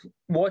ask,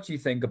 what do you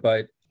think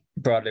about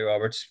Bradley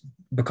Roberts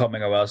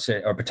becoming a Welsh,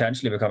 or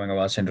potentially becoming a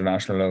Welsh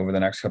international over the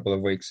next couple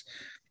of weeks?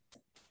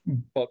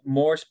 But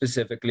more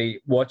specifically,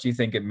 what do you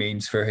think it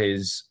means for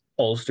his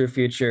Ulster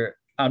future?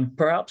 and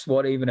perhaps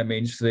what even it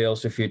means for the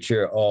Ulster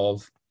future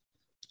of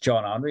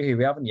John Andrew, who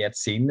we haven't yet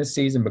seen this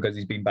season because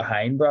he's been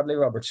behind Bradley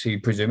Roberts, who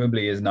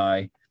presumably is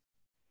now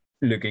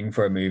looking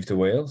for a move to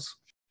Wales.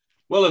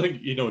 Well, I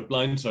think, it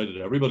blindsided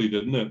everybody,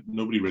 didn't it?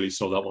 Nobody really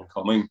saw that one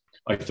coming.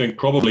 I think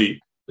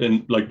probably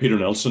in, like Peter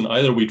Nelson,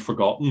 either we'd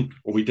forgotten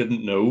or we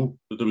didn't know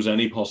that there was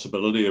any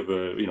possibility of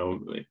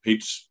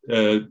Pete's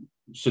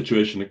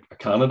situation, a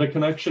Canada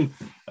connection.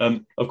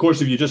 Of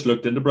course, if you just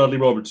looked into Bradley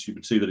Roberts, you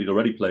would see that he'd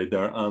already played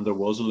there and there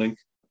was a link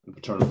with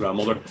paternal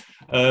grandmother.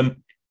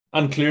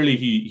 And clearly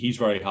he's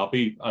very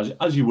happy,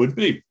 as you would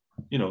be.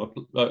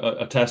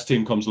 A test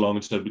team comes along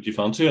and said, would you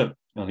fancy it?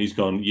 And he's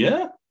gone,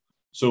 yeah.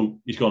 So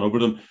he's gone over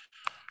them.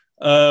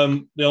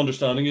 The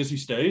understanding is he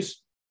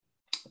stays.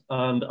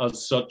 And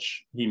as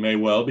such, he may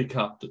well be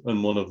capped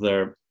in one of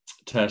their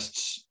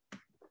tests.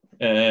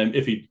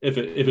 If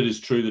it is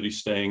true that he's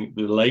staying,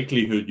 the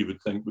likelihood you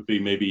would think would be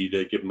maybe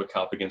they give him a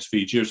cap against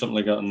Fiji or something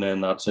like that, and then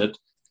that's it.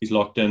 He's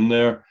locked in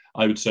there.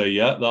 I would say,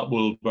 yeah, that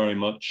will very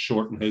much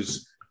shorten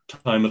his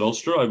time at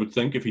Ulster, I would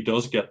think, if he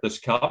does get this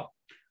cap.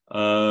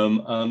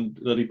 And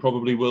that he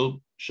probably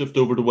will shift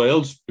over to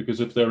Wales, because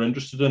if they're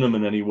interested in him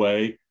in any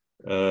way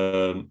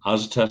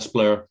as a test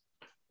player,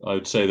 I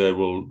would say they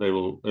will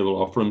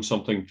offer him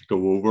something to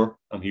go over,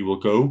 and he will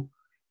go.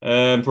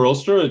 For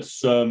Ulster,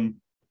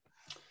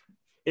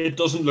 it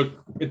doesn't look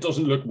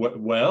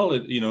well.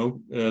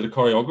 The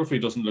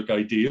choreography doesn't look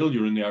ideal.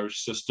 You're in the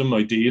Irish system.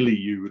 Ideally,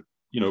 you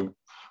would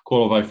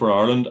qualify for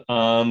Ireland,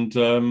 and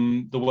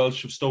the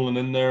Welsh have stolen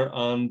in there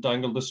and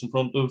dangled this in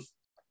front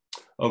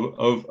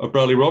of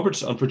Bradley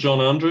Roberts. And for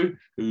John Andrew,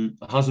 who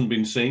hasn't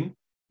been seen,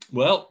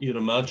 well, you'd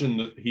imagine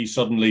that he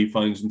suddenly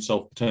finds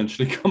himself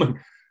potentially coming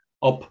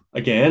up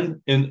again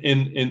in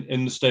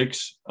the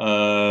stakes,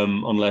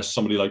 unless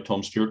somebody like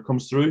Tom Stewart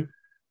comes through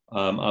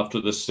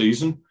after this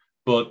season.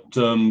 But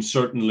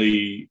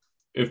certainly,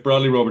 if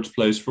Bradley Roberts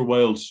plays for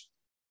Wales,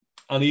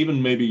 and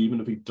even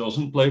if he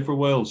doesn't play for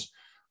Wales,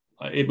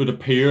 it would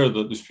appear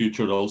that his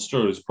future at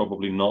Ulster is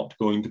probably not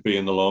going to be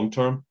in the long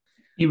term.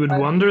 You would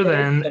wonder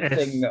then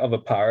something of a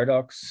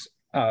paradox,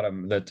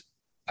 Adam, that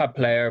a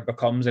player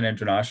becomes an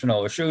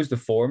international or shows the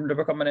form to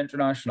become an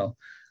international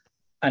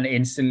and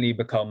instantly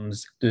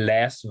becomes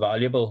less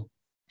valuable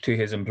to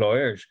his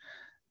employers.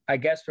 I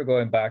guess we're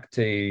going back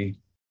to,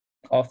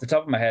 off the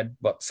top of my head,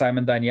 but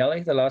Simon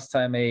Danieli, the last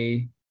time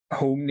a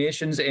home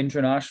nations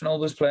international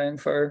was playing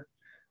for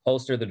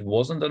Ulster that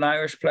wasn't an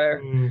Irish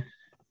player.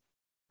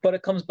 But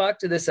it comes back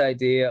to this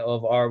idea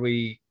of, are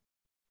we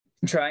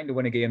trying to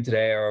win a game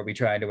today or are we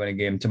trying to win a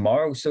game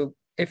tomorrow? So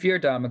if you're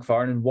Dan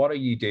McFarland, what are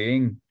you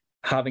doing,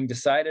 having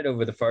decided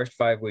over the first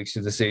 5 weeks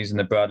of the season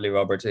that Bradley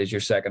Roberts is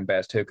your second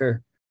best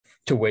hooker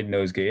to win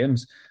those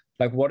games?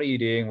 Like, what are you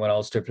doing when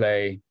Ulster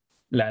play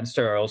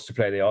Leinster or Ulster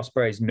play the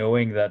Ospreys,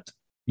 knowing that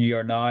you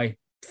are now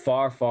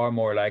far, far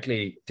more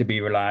likely to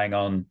be relying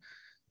on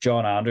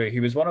John Andrew,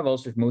 who was one of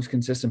Ulster's most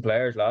consistent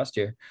players last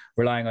year,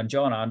 relying on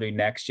John Andrew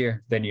next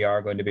year than you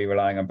are going to be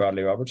relying on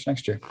Bradley Roberts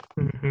next year?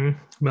 $1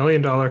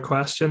 million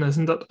question,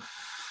 isn't it?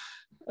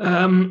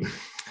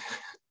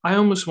 I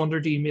almost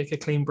wonder, do you make a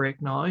clean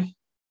break now?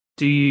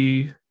 Do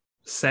you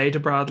say to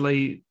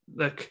Bradley,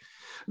 like,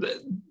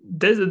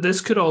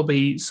 this could all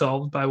be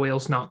solved by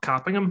Wales not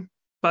capping him,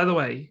 by the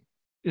way.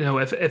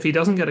 If he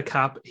doesn't get a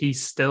cap,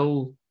 he's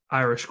still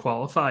Irish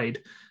qualified,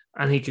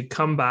 and he could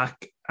come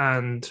back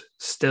and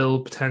still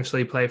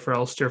potentially play for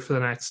Ulster for the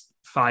next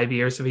 5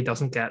 years if he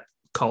doesn't get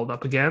called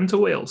up again to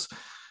Wales.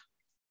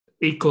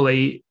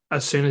 Equally,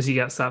 as soon as he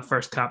gets that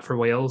first cap for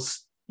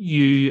Wales,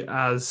 you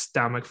as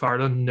Dan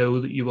McFarland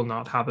know that you will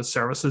not have his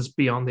services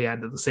beyond the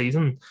end of the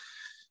season.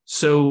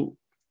 So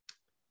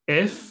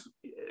if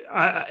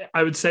I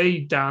would say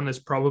Dan is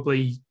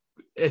probably,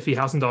 if he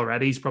hasn't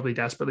already, he's probably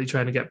desperately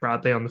trying to get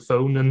Bradley on the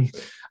phone and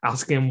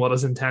asking him what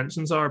his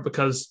intentions are,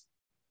 because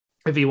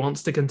if he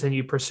wants to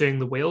continue pursuing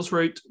the Wales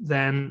route,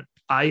 then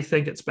I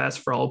think it's best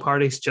for all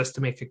parties just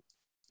to make a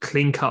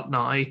clean cut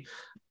now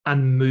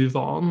and move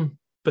on,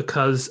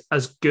 because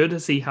as good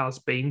as he has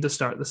been to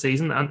start the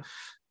season, and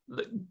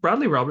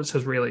Bradley Roberts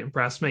has really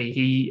impressed me.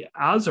 He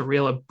has a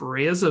real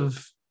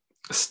abrasive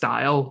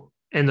style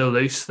in the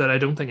loose that I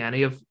don't think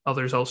any of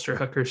Ulster's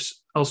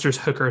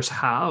hookers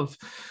have.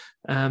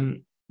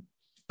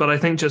 But I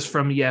think just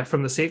from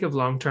the sake of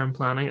long-term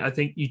planning, I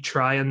think you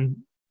try and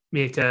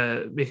make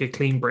a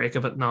clean break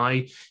of it now.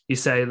 You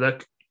say,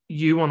 look,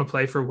 you want to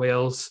play for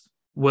Wales,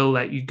 we'll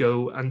let you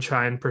go and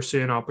try and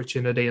pursue an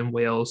opportunity in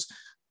Wales.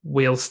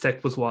 We'll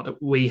stick with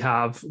what we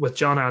have with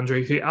John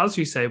Andrew, who, as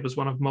you say, was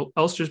one of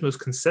Ulster's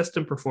most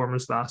consistent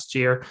performers last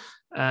year.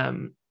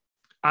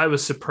 I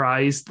was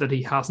surprised that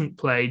he hasn't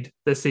played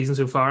this season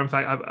so far. In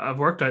fact, I've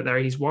worked out there,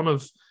 he's one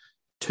of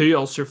 2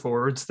 Ulster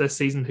forwards this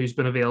season who's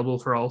been available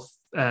for all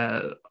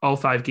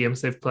 5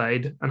 games they've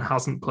played and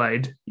hasn't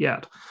played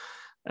yet.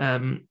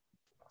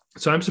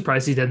 So I'm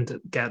surprised he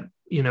didn't get,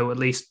 at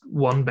least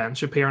one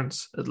bench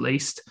appearance at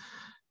least.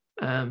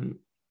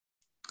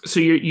 So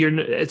you're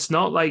it's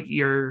not like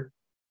you're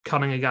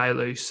cutting a guy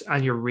loose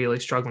and you're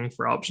really struggling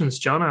for options.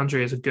 John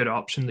Andrew is a good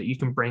option that you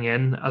can bring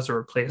in as a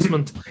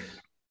replacement.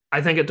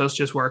 I think it does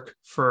just work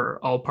for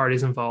all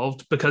parties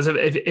involved, because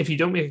if you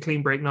don't make a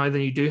clean break now,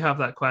 then you do have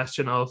that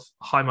question of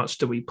how much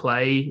do we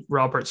play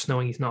Roberts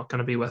knowing he's not going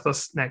to be with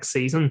us next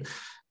season,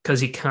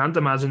 because you can't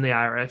imagine the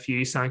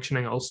IRFU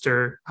sanctioning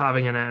Ulster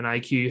having an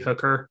NIQ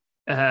hooker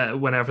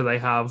whenever they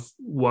have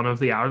one of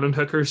the Ireland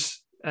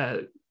hookers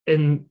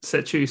in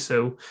situ.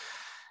 So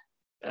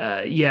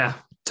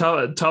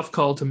tough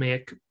call to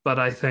make, but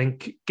I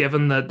think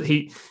given that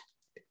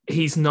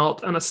he's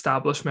not an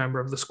established member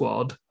of the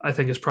squad, I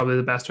think is probably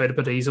the best way to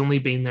put it. He's only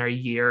been there a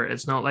year.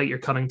 It's not like you're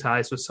cutting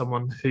ties with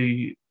someone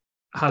who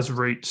has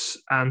roots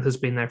and has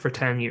been there for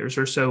 10 years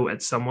or so.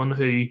 It's someone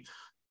who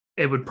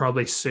it would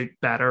probably suit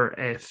better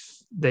if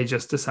they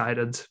just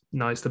decided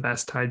now's the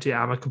best time to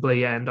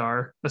amicably end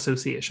our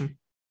association.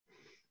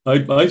 I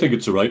think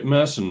it's the right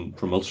mess, and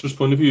from Ulster's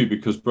point of view,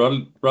 because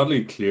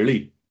Bradley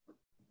clearly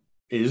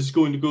is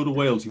going to go to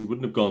Wales. He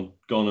wouldn't have gone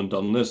and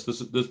done this. This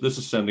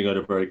is sending out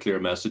a very clear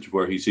message of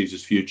where he sees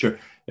his future.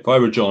 If I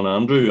were John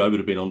Andrew, I would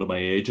have been under my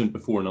agent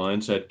before now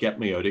and said, "Get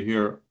me out of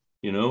here,"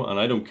 and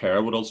I don't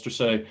care what Ulster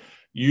say.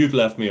 You've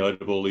left me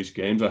out of all these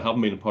games. I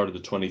haven't been a part of the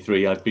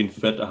 23. I've been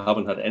fit. I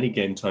haven't had any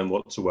game time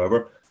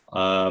whatsoever.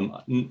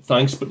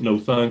 Thanks, but no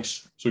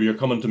thanks. So you're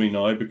coming to me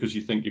now because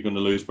you think you're going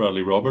to lose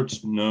Bradley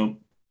Roberts? No.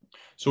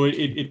 So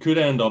it could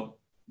end up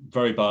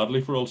very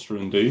badly for Ulster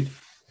indeed.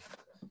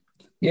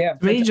 Yeah,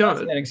 it's a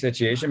fascinating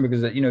situation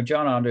because,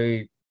 John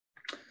Andrew,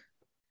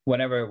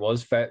 whenever it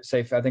was, I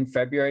think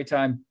February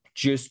time,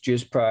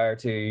 just prior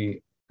to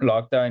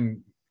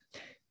lockdown,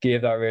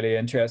 gave that really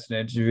interesting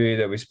interview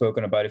that we've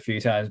spoken about a few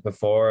times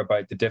before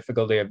about the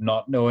difficulty of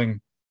not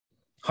knowing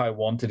how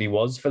wanted he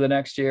was for the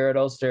next year at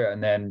Ulster,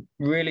 and then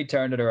really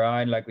turned it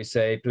around, like we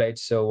say, played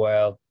so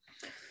well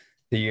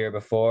the year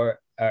before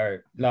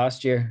or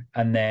last year,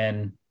 and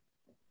then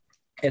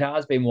it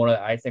has been one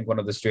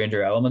of the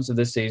stranger elements of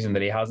this season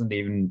that he hasn't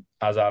even,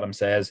 as Adam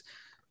says,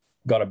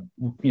 got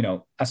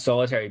a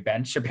solitary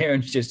bench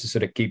appearance just to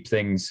sort of keep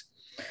things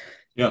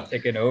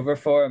ticking over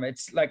for him.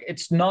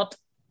 It's not,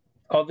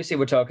 obviously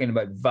we're talking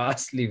about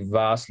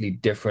vastly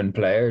different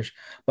players,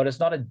 but it's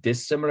not a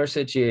dissimilar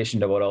situation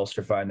to what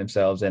Ulster found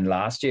themselves in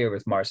last year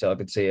with Marcel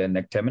Coetzee and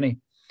Nick Timoney.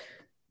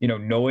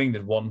 Knowing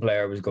that one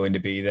player was going to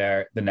be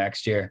there the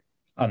next year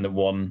and the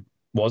one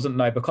wasn't.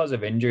 Now, because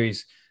of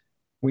injuries,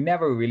 we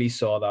never really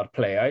saw that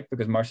play out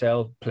because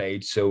Marcel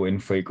played so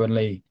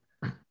infrequently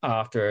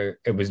after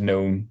it was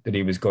known that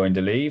he was going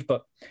to leave.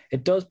 But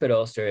it does put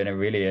Ulster in a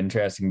really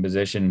interesting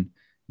position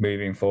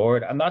moving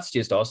forward. And that's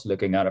just us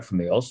looking at it from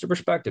the Ulster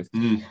perspective.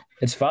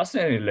 It's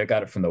fascinating to look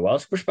at it from the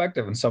Welsh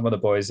perspective and some of the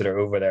boys that are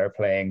over there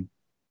playing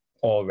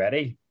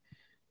already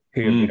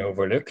who have been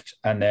overlooked.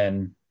 And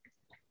then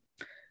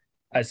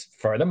as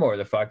furthermore,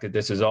 the fact that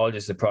this is all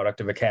just a product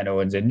of a Ken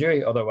Owens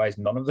injury, otherwise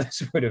none of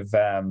this would have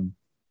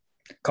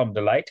come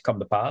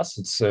to pass.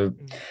 It's a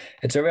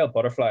real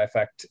butterfly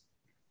effect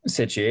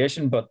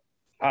situation. But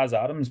as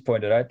Adams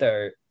pointed out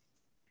there,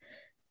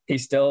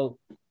 he's still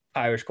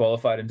Irish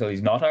qualified until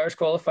he's not Irish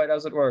qualified,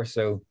 as it were.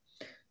 So,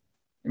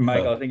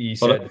 Michael, I think you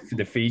said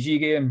the Fiji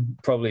game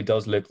probably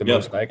does look the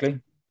most likely.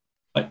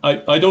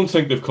 I don't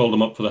think they've called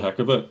him up for the heck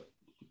of it.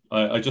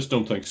 I just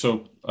don't think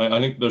so. I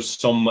think there's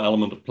some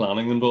element of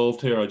planning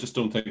involved here. I just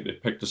don't think they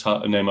picked his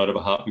name out of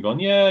a hat and gone,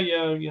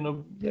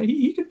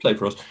 he could play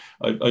for us.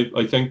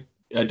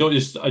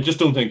 I just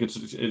don't think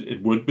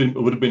it would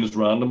have been as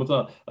random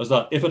as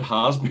that. If it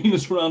has been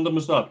as random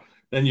as that,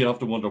 then you have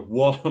to wonder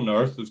what on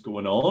earth is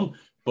going on.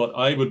 But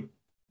I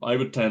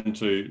would tend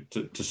to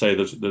say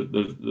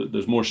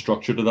there's more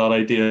structure to that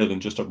idea than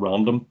just a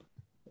random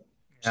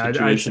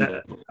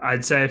situation.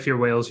 I'd say if you're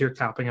Wales, you're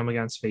capping him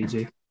against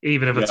Fiji,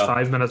 even if it's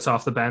 5 minutes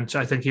off the bench.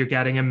 I think you're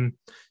getting him.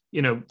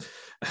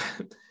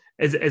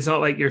 It's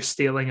not like you're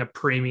stealing a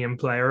premium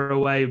player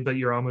away, but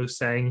you're almost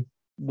saying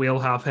we'll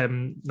have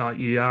him, not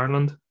you,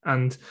 Ireland.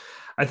 And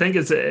I think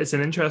it's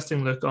an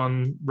interesting look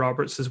on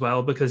Roberts as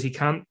well, because you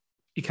can't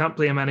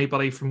blame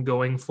anybody from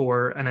going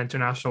for an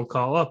international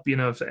call up.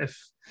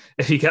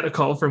 If you get a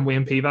call from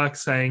Wayne Pivac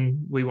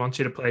saying we want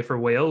you to play for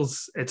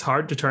Wales, it's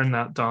hard to turn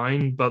that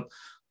down. But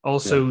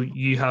also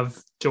you have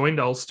joined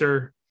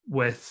Ulster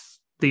with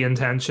the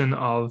intention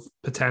of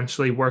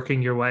potentially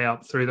working your way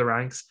up through the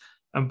ranks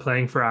and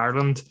playing for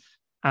Ireland,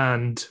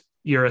 and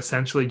you're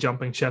essentially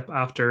jumping ship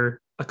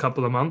after a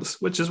couple of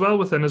months, which is well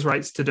within his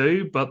rights to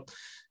do. But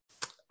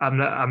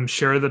I'm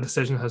sure the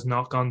decision has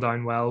not gone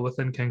down well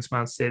within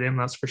Kingspan Stadium,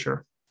 that's for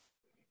sure.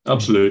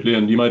 Absolutely.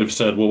 And you might have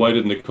said, well, why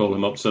didn't they call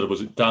him up? Said it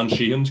was Dan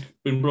Sheehan's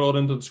been brought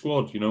into the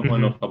squad. Why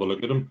not have a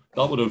look at him?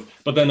 That would have.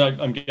 But then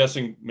I'm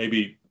guessing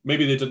maybe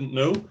they didn't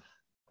know,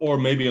 or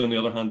maybe on the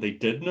other hand they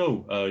did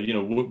know.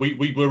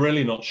 We were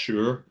really not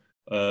sure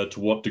to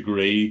what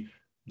degree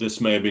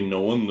this may have been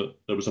known that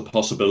there was a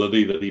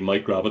possibility that he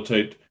might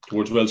gravitate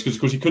towards Wales,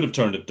 because he could have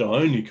turned it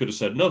down. He could have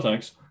said, no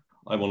thanks,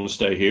 I want to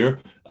stay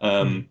here.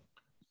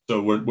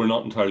 So we're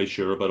not entirely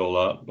sure about all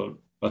that, but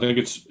I think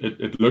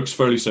it looks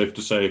fairly safe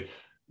to say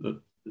that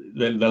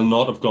they'll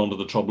not have gone to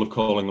the trouble of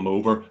calling him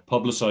over,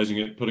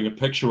 publicising it, putting a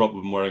picture up of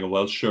him wearing a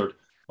Welsh shirt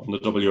on the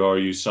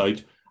WRU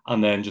site,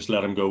 and then just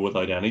let him go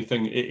without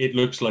anything. It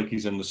looks like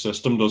he's in the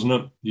system, doesn't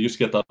it? You just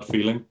get that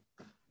feeling.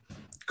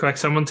 Correct.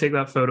 Someone take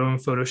that photo and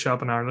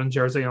Photoshop an Ireland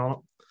jersey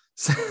on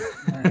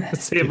it.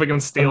 See if we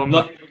can steal him.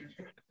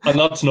 And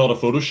that's not a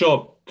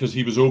Photoshop, because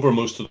he was over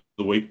most of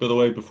the week, by the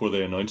way, before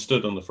they announced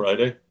it on the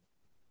Friday.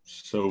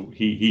 So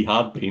he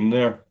had been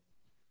there.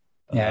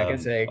 Yeah, I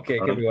guess it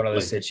could be one of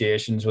those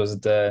situations. Was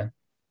it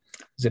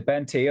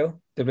Ben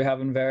Teo? Did we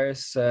have in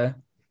various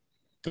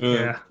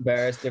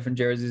different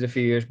jerseys a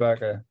few years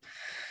back?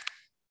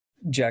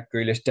 Jack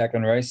Grealish,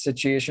 Declan Rice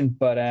situation.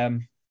 But I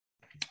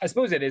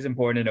suppose it is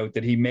important to note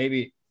that he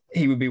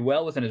would be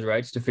well within his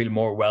rights to feel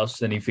more Welsh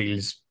than he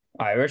feels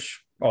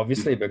Irish,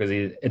 obviously, because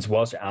it's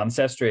Welsh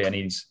ancestry, and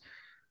he's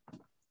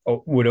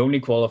would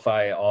only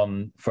qualify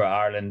for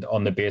Ireland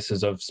on the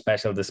basis of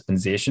special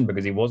dispensation,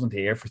 because he wasn't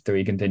here for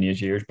 3 continuous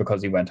years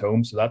because he went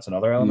home. So that's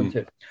another element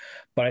to it.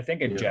 But I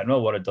think in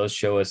general, what it does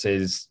show us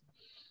is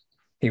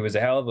he was a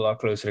hell of a lot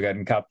closer to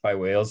getting capped by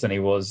Wales than he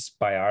was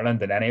by Ireland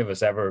than any of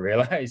us ever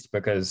realised,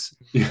 because,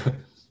 you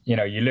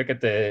look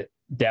at the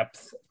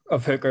depth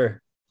of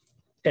hooker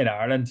in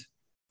Ireland,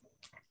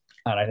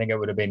 and I think it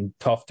would have been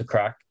tough to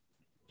crack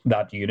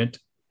that unit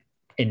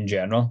in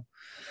general.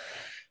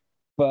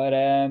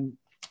 But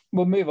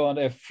we'll move on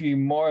to a few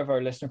more of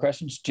our listener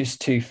questions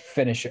just to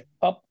finish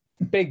up.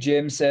 Big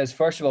Jim says,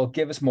 first of all,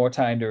 give us more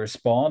time to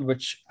respond,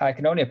 which I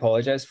can only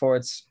apologise for.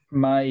 It's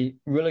my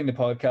ruling the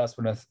podcast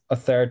with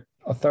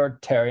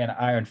authoritarian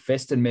iron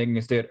fist and making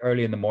us do it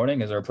early in the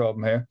morning is our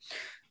problem here.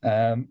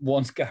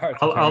 Once Gareth,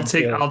 I'll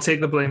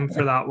take the blame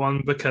for that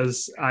one,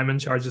 because I'm in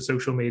charge of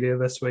social media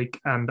this week,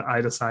 and I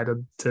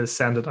decided to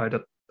send it out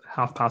at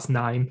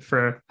 9:30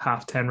 for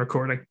 10:30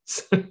 recording.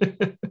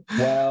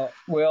 Well,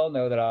 we all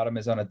know that Adam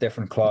is on a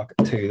different clock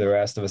to the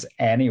rest of us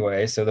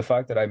anyway. So the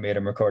fact that I made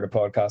him record a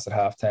podcast at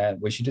 10:30,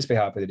 we should just be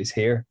happy that he's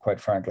here, quite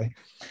frankly.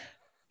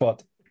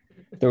 But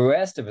the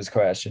rest of his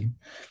question,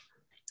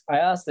 I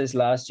asked this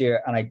last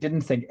year and I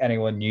didn't think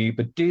anyone knew,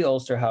 but do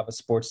Ulster have a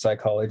sports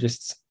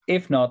psychologist?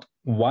 If not,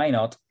 why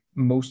not?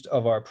 Most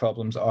of our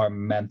problems are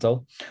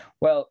mental.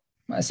 Well,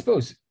 I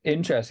suppose,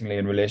 interestingly,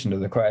 in relation to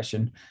the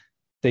question,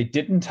 they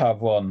didn't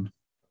have one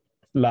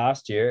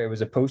last year. It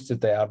was a post that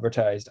they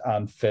advertised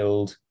and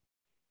filled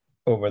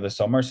over the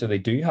summer, so they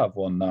do have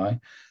one now.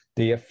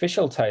 The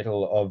official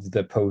title of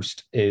the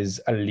post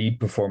is a lead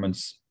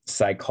performance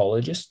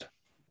psychologist.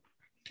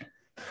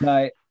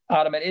 Now,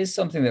 Adam, it is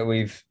something that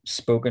we've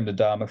spoken to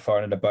Dan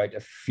McFarland about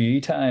a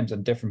few times,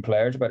 and different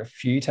players about a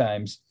few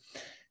times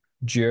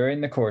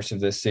during the course of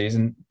this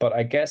season, but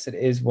I guess it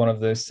is one of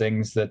those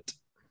things that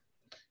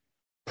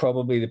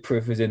probably the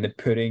proof is in the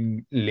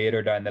pudding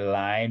later down the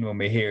line when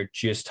we hear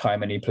just how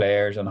many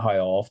players and how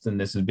often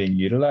this is being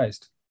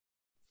utilised.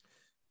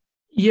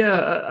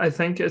 Yeah, I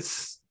think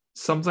it's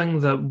something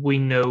that we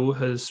know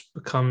has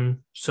become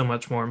so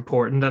much more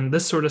important. And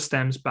this sort of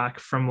stems back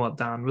from what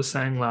Dan was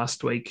saying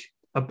last week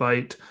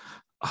about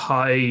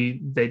how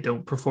they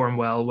don't perform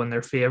well when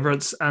they're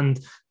favourites. And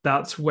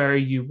that's where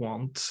you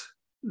want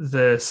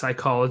the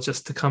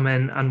psychologist to come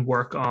in and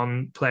work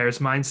on players'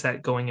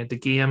 mindset going into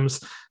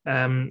games,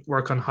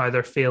 work on how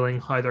they're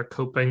feeling, how they're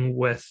coping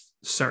with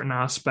certain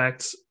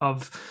aspects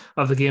of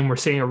the game. We're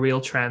seeing a real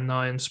trend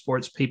now in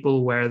sports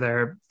people where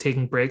they're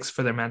taking breaks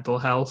for their mental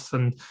health.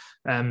 And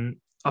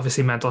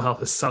obviously mental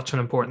health is such an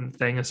important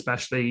thing,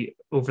 especially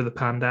over the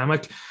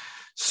pandemic.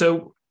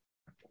 So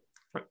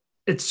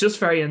it's just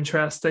very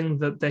interesting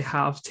that they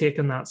have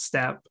taken that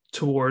step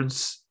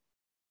towards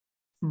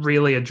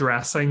really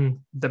addressing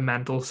the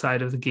mental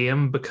side of the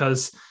game,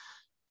 because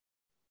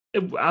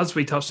as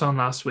we touched on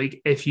last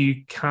week, if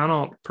you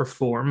cannot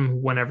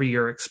perform whenever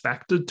you're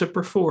expected to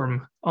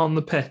perform on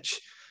the pitch,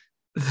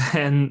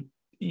 then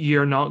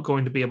you're not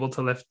going to be able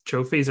to lift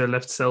trophies or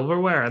lift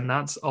silverware. And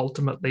that's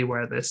ultimately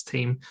where this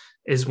team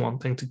is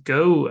wanting to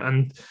go.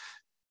 And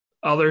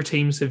other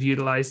teams have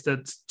utilized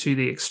it to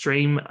the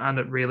extreme and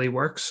it really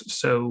works.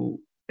 So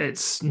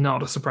it's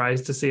not a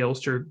surprise to see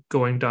Ulster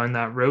going down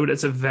that road.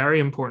 It's a very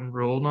important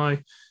role now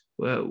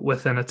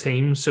within a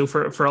team. So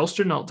for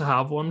Ulster not to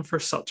have one for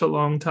such a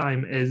long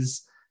time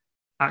is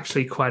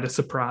actually quite a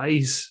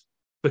surprise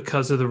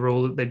because of the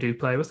role that they do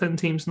play within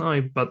teams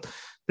now. But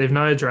they've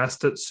now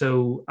addressed it.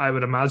 So I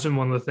would imagine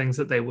one of the things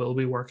that they will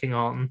be working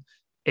on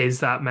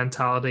is that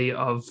mentality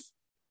of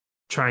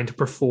trying to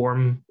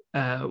perform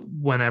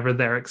whenever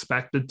they're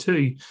expected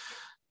to.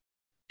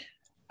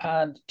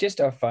 And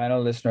just our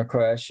final listener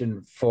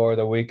question for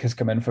the week has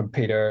come in from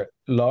Peter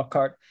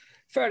Lockhart.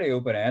 Fairly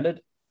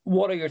open-ended.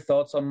 What are your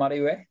thoughts on Matty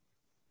Ray?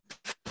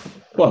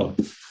 Well,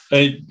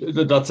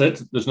 that's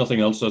it. There's nothing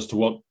else as to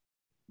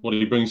what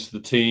he brings to the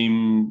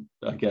team.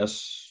 I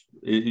guess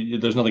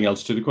there's nothing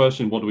else to the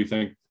question. What do we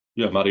think?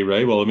 Yeah, Matty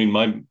Ray. Well, I mean,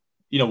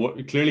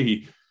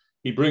 clearly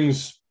he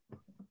brings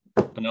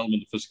an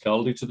element of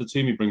physicality to the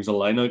team. He brings a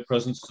line-out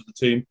presence to the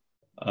team.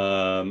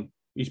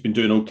 He's been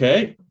doing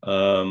okay.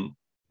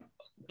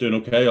 Doing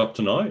okay up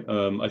to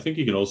now. I think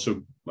he can also,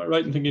 am I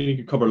right in thinking he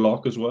can cover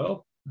lock as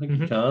well? I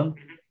think he can.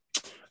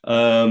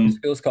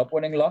 Schools Cup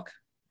winning lock,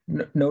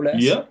 no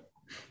less. Yeah.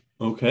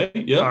 Okay,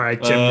 yeah. All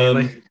right, Jim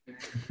Neely.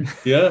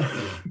 Yeah,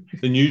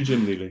 the new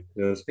Jim Neely.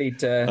 Yes.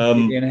 Beat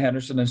Ian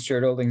Henderson and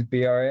Stuart Holdings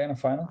BRA in a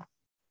final.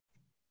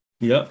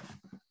 Yeah.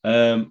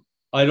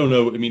 I don't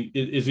know. I mean,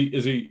 is he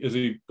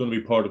going to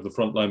be part of the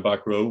frontline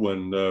back row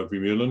when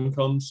Vermeulen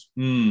comes?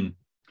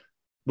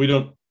 We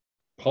don't.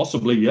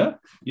 Possibly, yeah.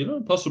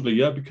 Possibly,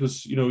 yeah,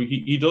 because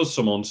he does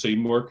some on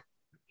scene work.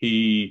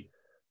 He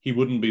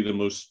wouldn't be the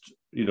most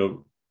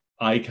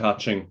eye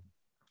catching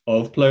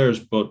of players,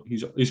 but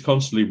he's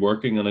constantly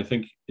working, and I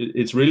think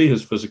it's really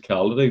his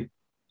physicality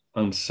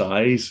and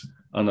size,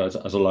 and as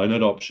a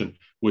line-out option,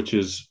 which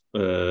is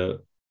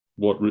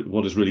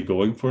what is really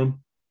going for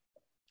him.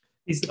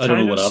 I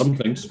don't know what Adam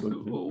thinks. But,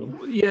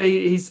 yeah,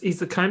 he's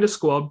the kind of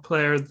squad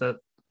player that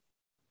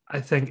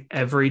I think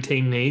every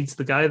team needs.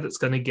 The guy that's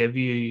going to give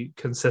you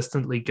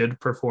consistently good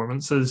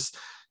performances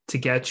to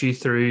get you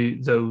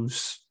through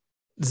those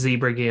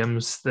Zebra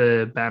games,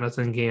 the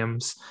Benetton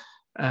games.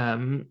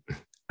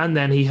 And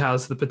then he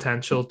has the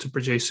potential to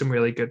produce some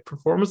really good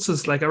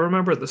performances. Like I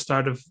remember at the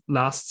start of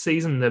last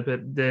season,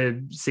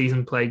 the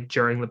season played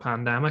during the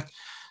pandemic.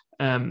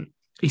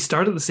 He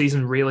started the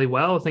season really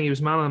well. I think he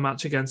was man of the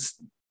match against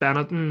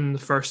Benetton, the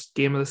first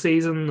game of the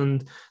season,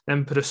 and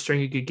then put a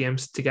string of good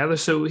games together.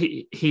 So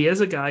he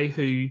is a guy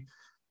who,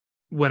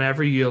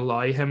 whenever you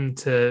allow him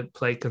to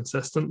play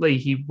consistently,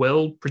 he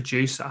will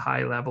produce a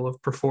high level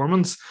of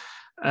performance.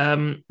 I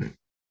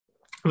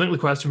think the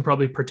question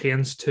probably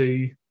pertains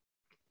to,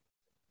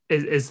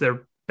 is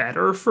there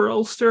better for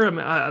Ulster? I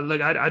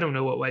mean, I don't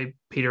know what way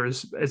Peter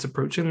is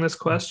approaching this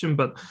question,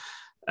 but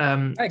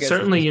I guess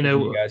certainly,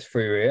 you guys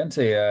free rein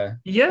to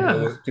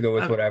go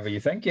with whatever you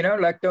think.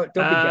 Like don't be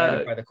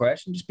guided by the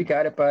question, just be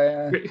guided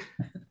by.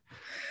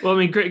 Well, I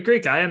mean,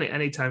 great guy.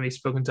 Anytime he's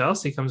spoken to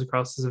us, he comes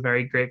across as a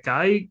very great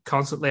guy.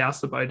 Constantly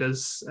asked about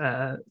his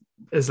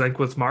link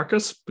with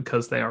Marcus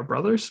because they are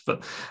brothers.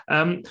 But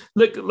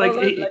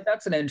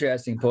that's an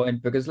interesting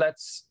point, because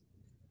let's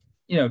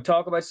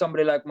talk about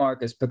somebody like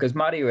Marcus, because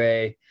Matty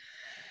Ray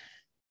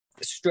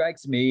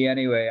strikes me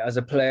anyway as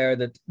a player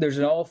that there's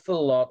an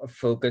awful lot of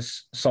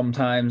focus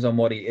sometimes on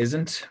what he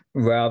isn't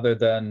rather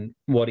than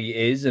what he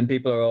is, and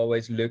people are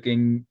always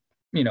looking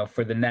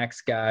for the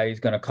next guy who's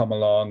going to come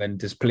along and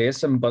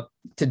displace him. But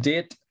to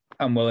date,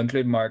 and we'll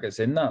include Marcus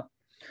in that,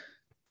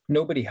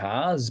 nobody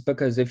has,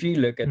 because if you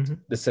look at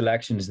the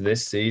selections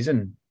this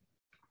season,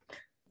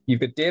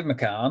 you've got Dave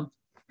McCann,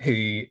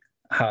 who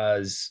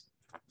has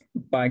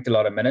banked a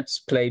lot of minutes,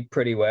 played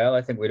pretty well.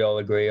 I think we'd all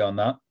agree on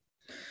that.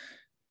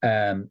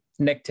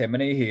 Nick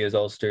Timoney, who is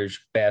Ulster's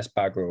best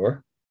back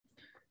rower.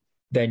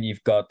 Then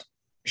you've got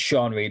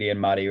Sean Reedy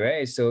and Matty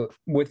Ray. So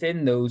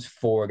within those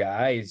four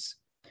guys,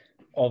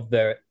 of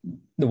the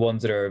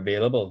ones that are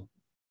available,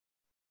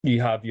 you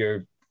have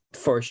your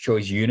first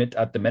choice unit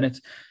at the minute.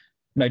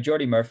 Now,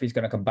 Jordy Murphy's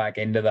going to come back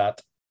into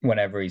that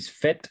whenever he's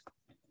fit.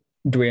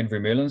 Dwayne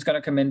Vermeulen's going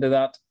to come into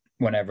that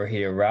whenever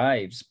he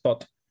arrives.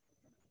 But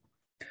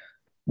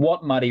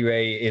what Matty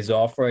Ray is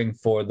offering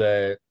for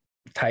the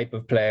type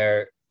of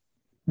player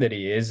that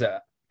he is, and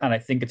I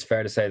think it's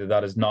fair to say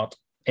that is not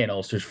in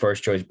Ulster's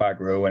first choice back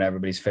row when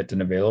everybody's fit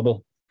and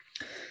available.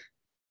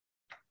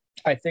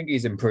 I think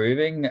he's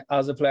improving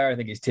as a player. I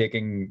think he's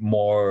taking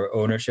more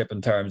ownership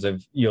in terms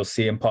of you'll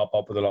see him pop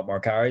up with a lot more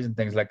carries and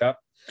things like that.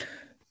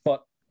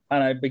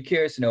 And I'd be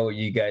curious to know what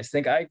you guys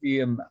think. I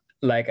view him,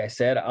 like I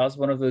said, as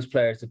one of those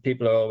players that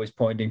people are always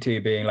pointing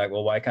to, being like,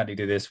 well, why can't he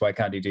do this? Why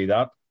can't he do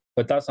that?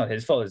 But that's not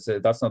his fault.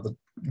 That's not the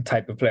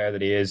type of player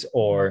that he is,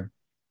 or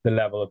the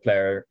level of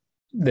player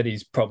that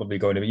he's probably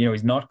going to be.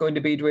 He's not going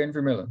to be Dwayne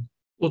Vermeulen.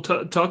 We'll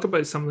talk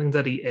about something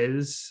that he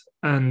is,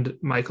 and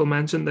Michael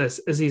mentioned this,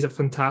 is he's a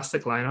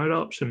fantastic line-out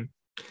option.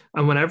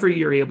 And whenever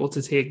you're able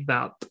to take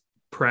that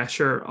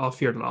pressure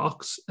off your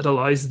locks, it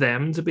allows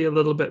them to be a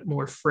little bit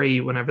more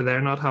free whenever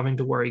they're not having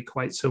to worry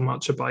quite so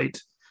much about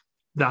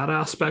that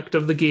aspect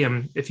of the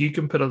game. If you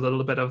can put a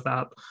little bit of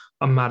that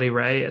on Matty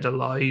Ray, it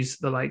allows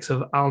the likes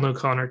of Alan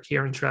O'Connor,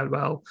 Kieran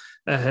Treadwell,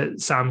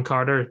 Sam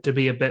Carter to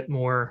be a bit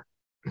more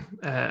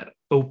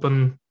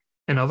open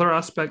in other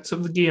aspects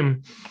of the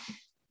game.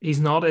 He's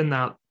not in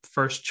that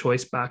first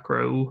choice back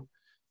row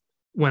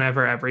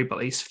whenever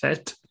everybody's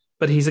fit,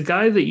 but he's a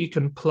guy that you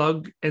can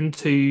plug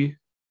into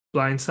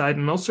blindside,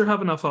 and also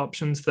have enough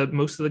options that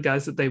most of the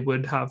guys that they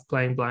would have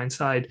playing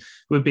blindside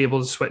would be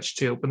able to switch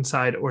to open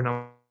side or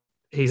not.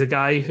 He's a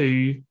guy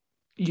who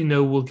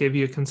will give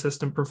you a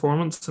consistent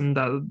performance, and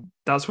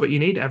that's what you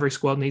need. Every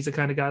squad needs a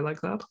kind of guy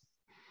like that.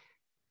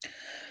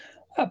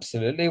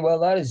 Absolutely. Well,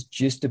 that is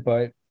just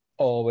about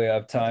all we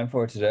have time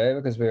for today,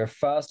 because we are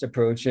fast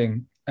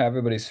approaching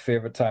everybody's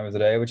favorite time of the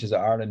day, which is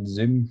Ireland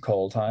Zoom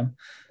call time.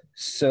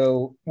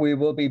 So we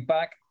will be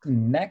back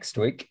next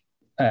week.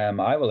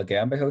 I will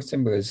again be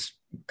hosting, because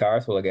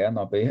Gareth will again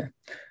not be here.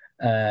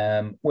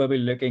 We'll be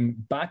looking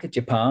back at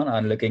Japan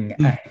and looking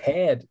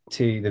ahead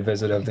to the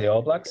visit of the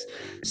All Blacks.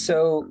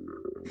 So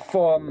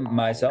from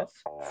myself,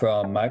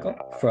 from Michael,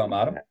 from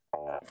Adam,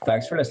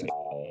 thanks for listening.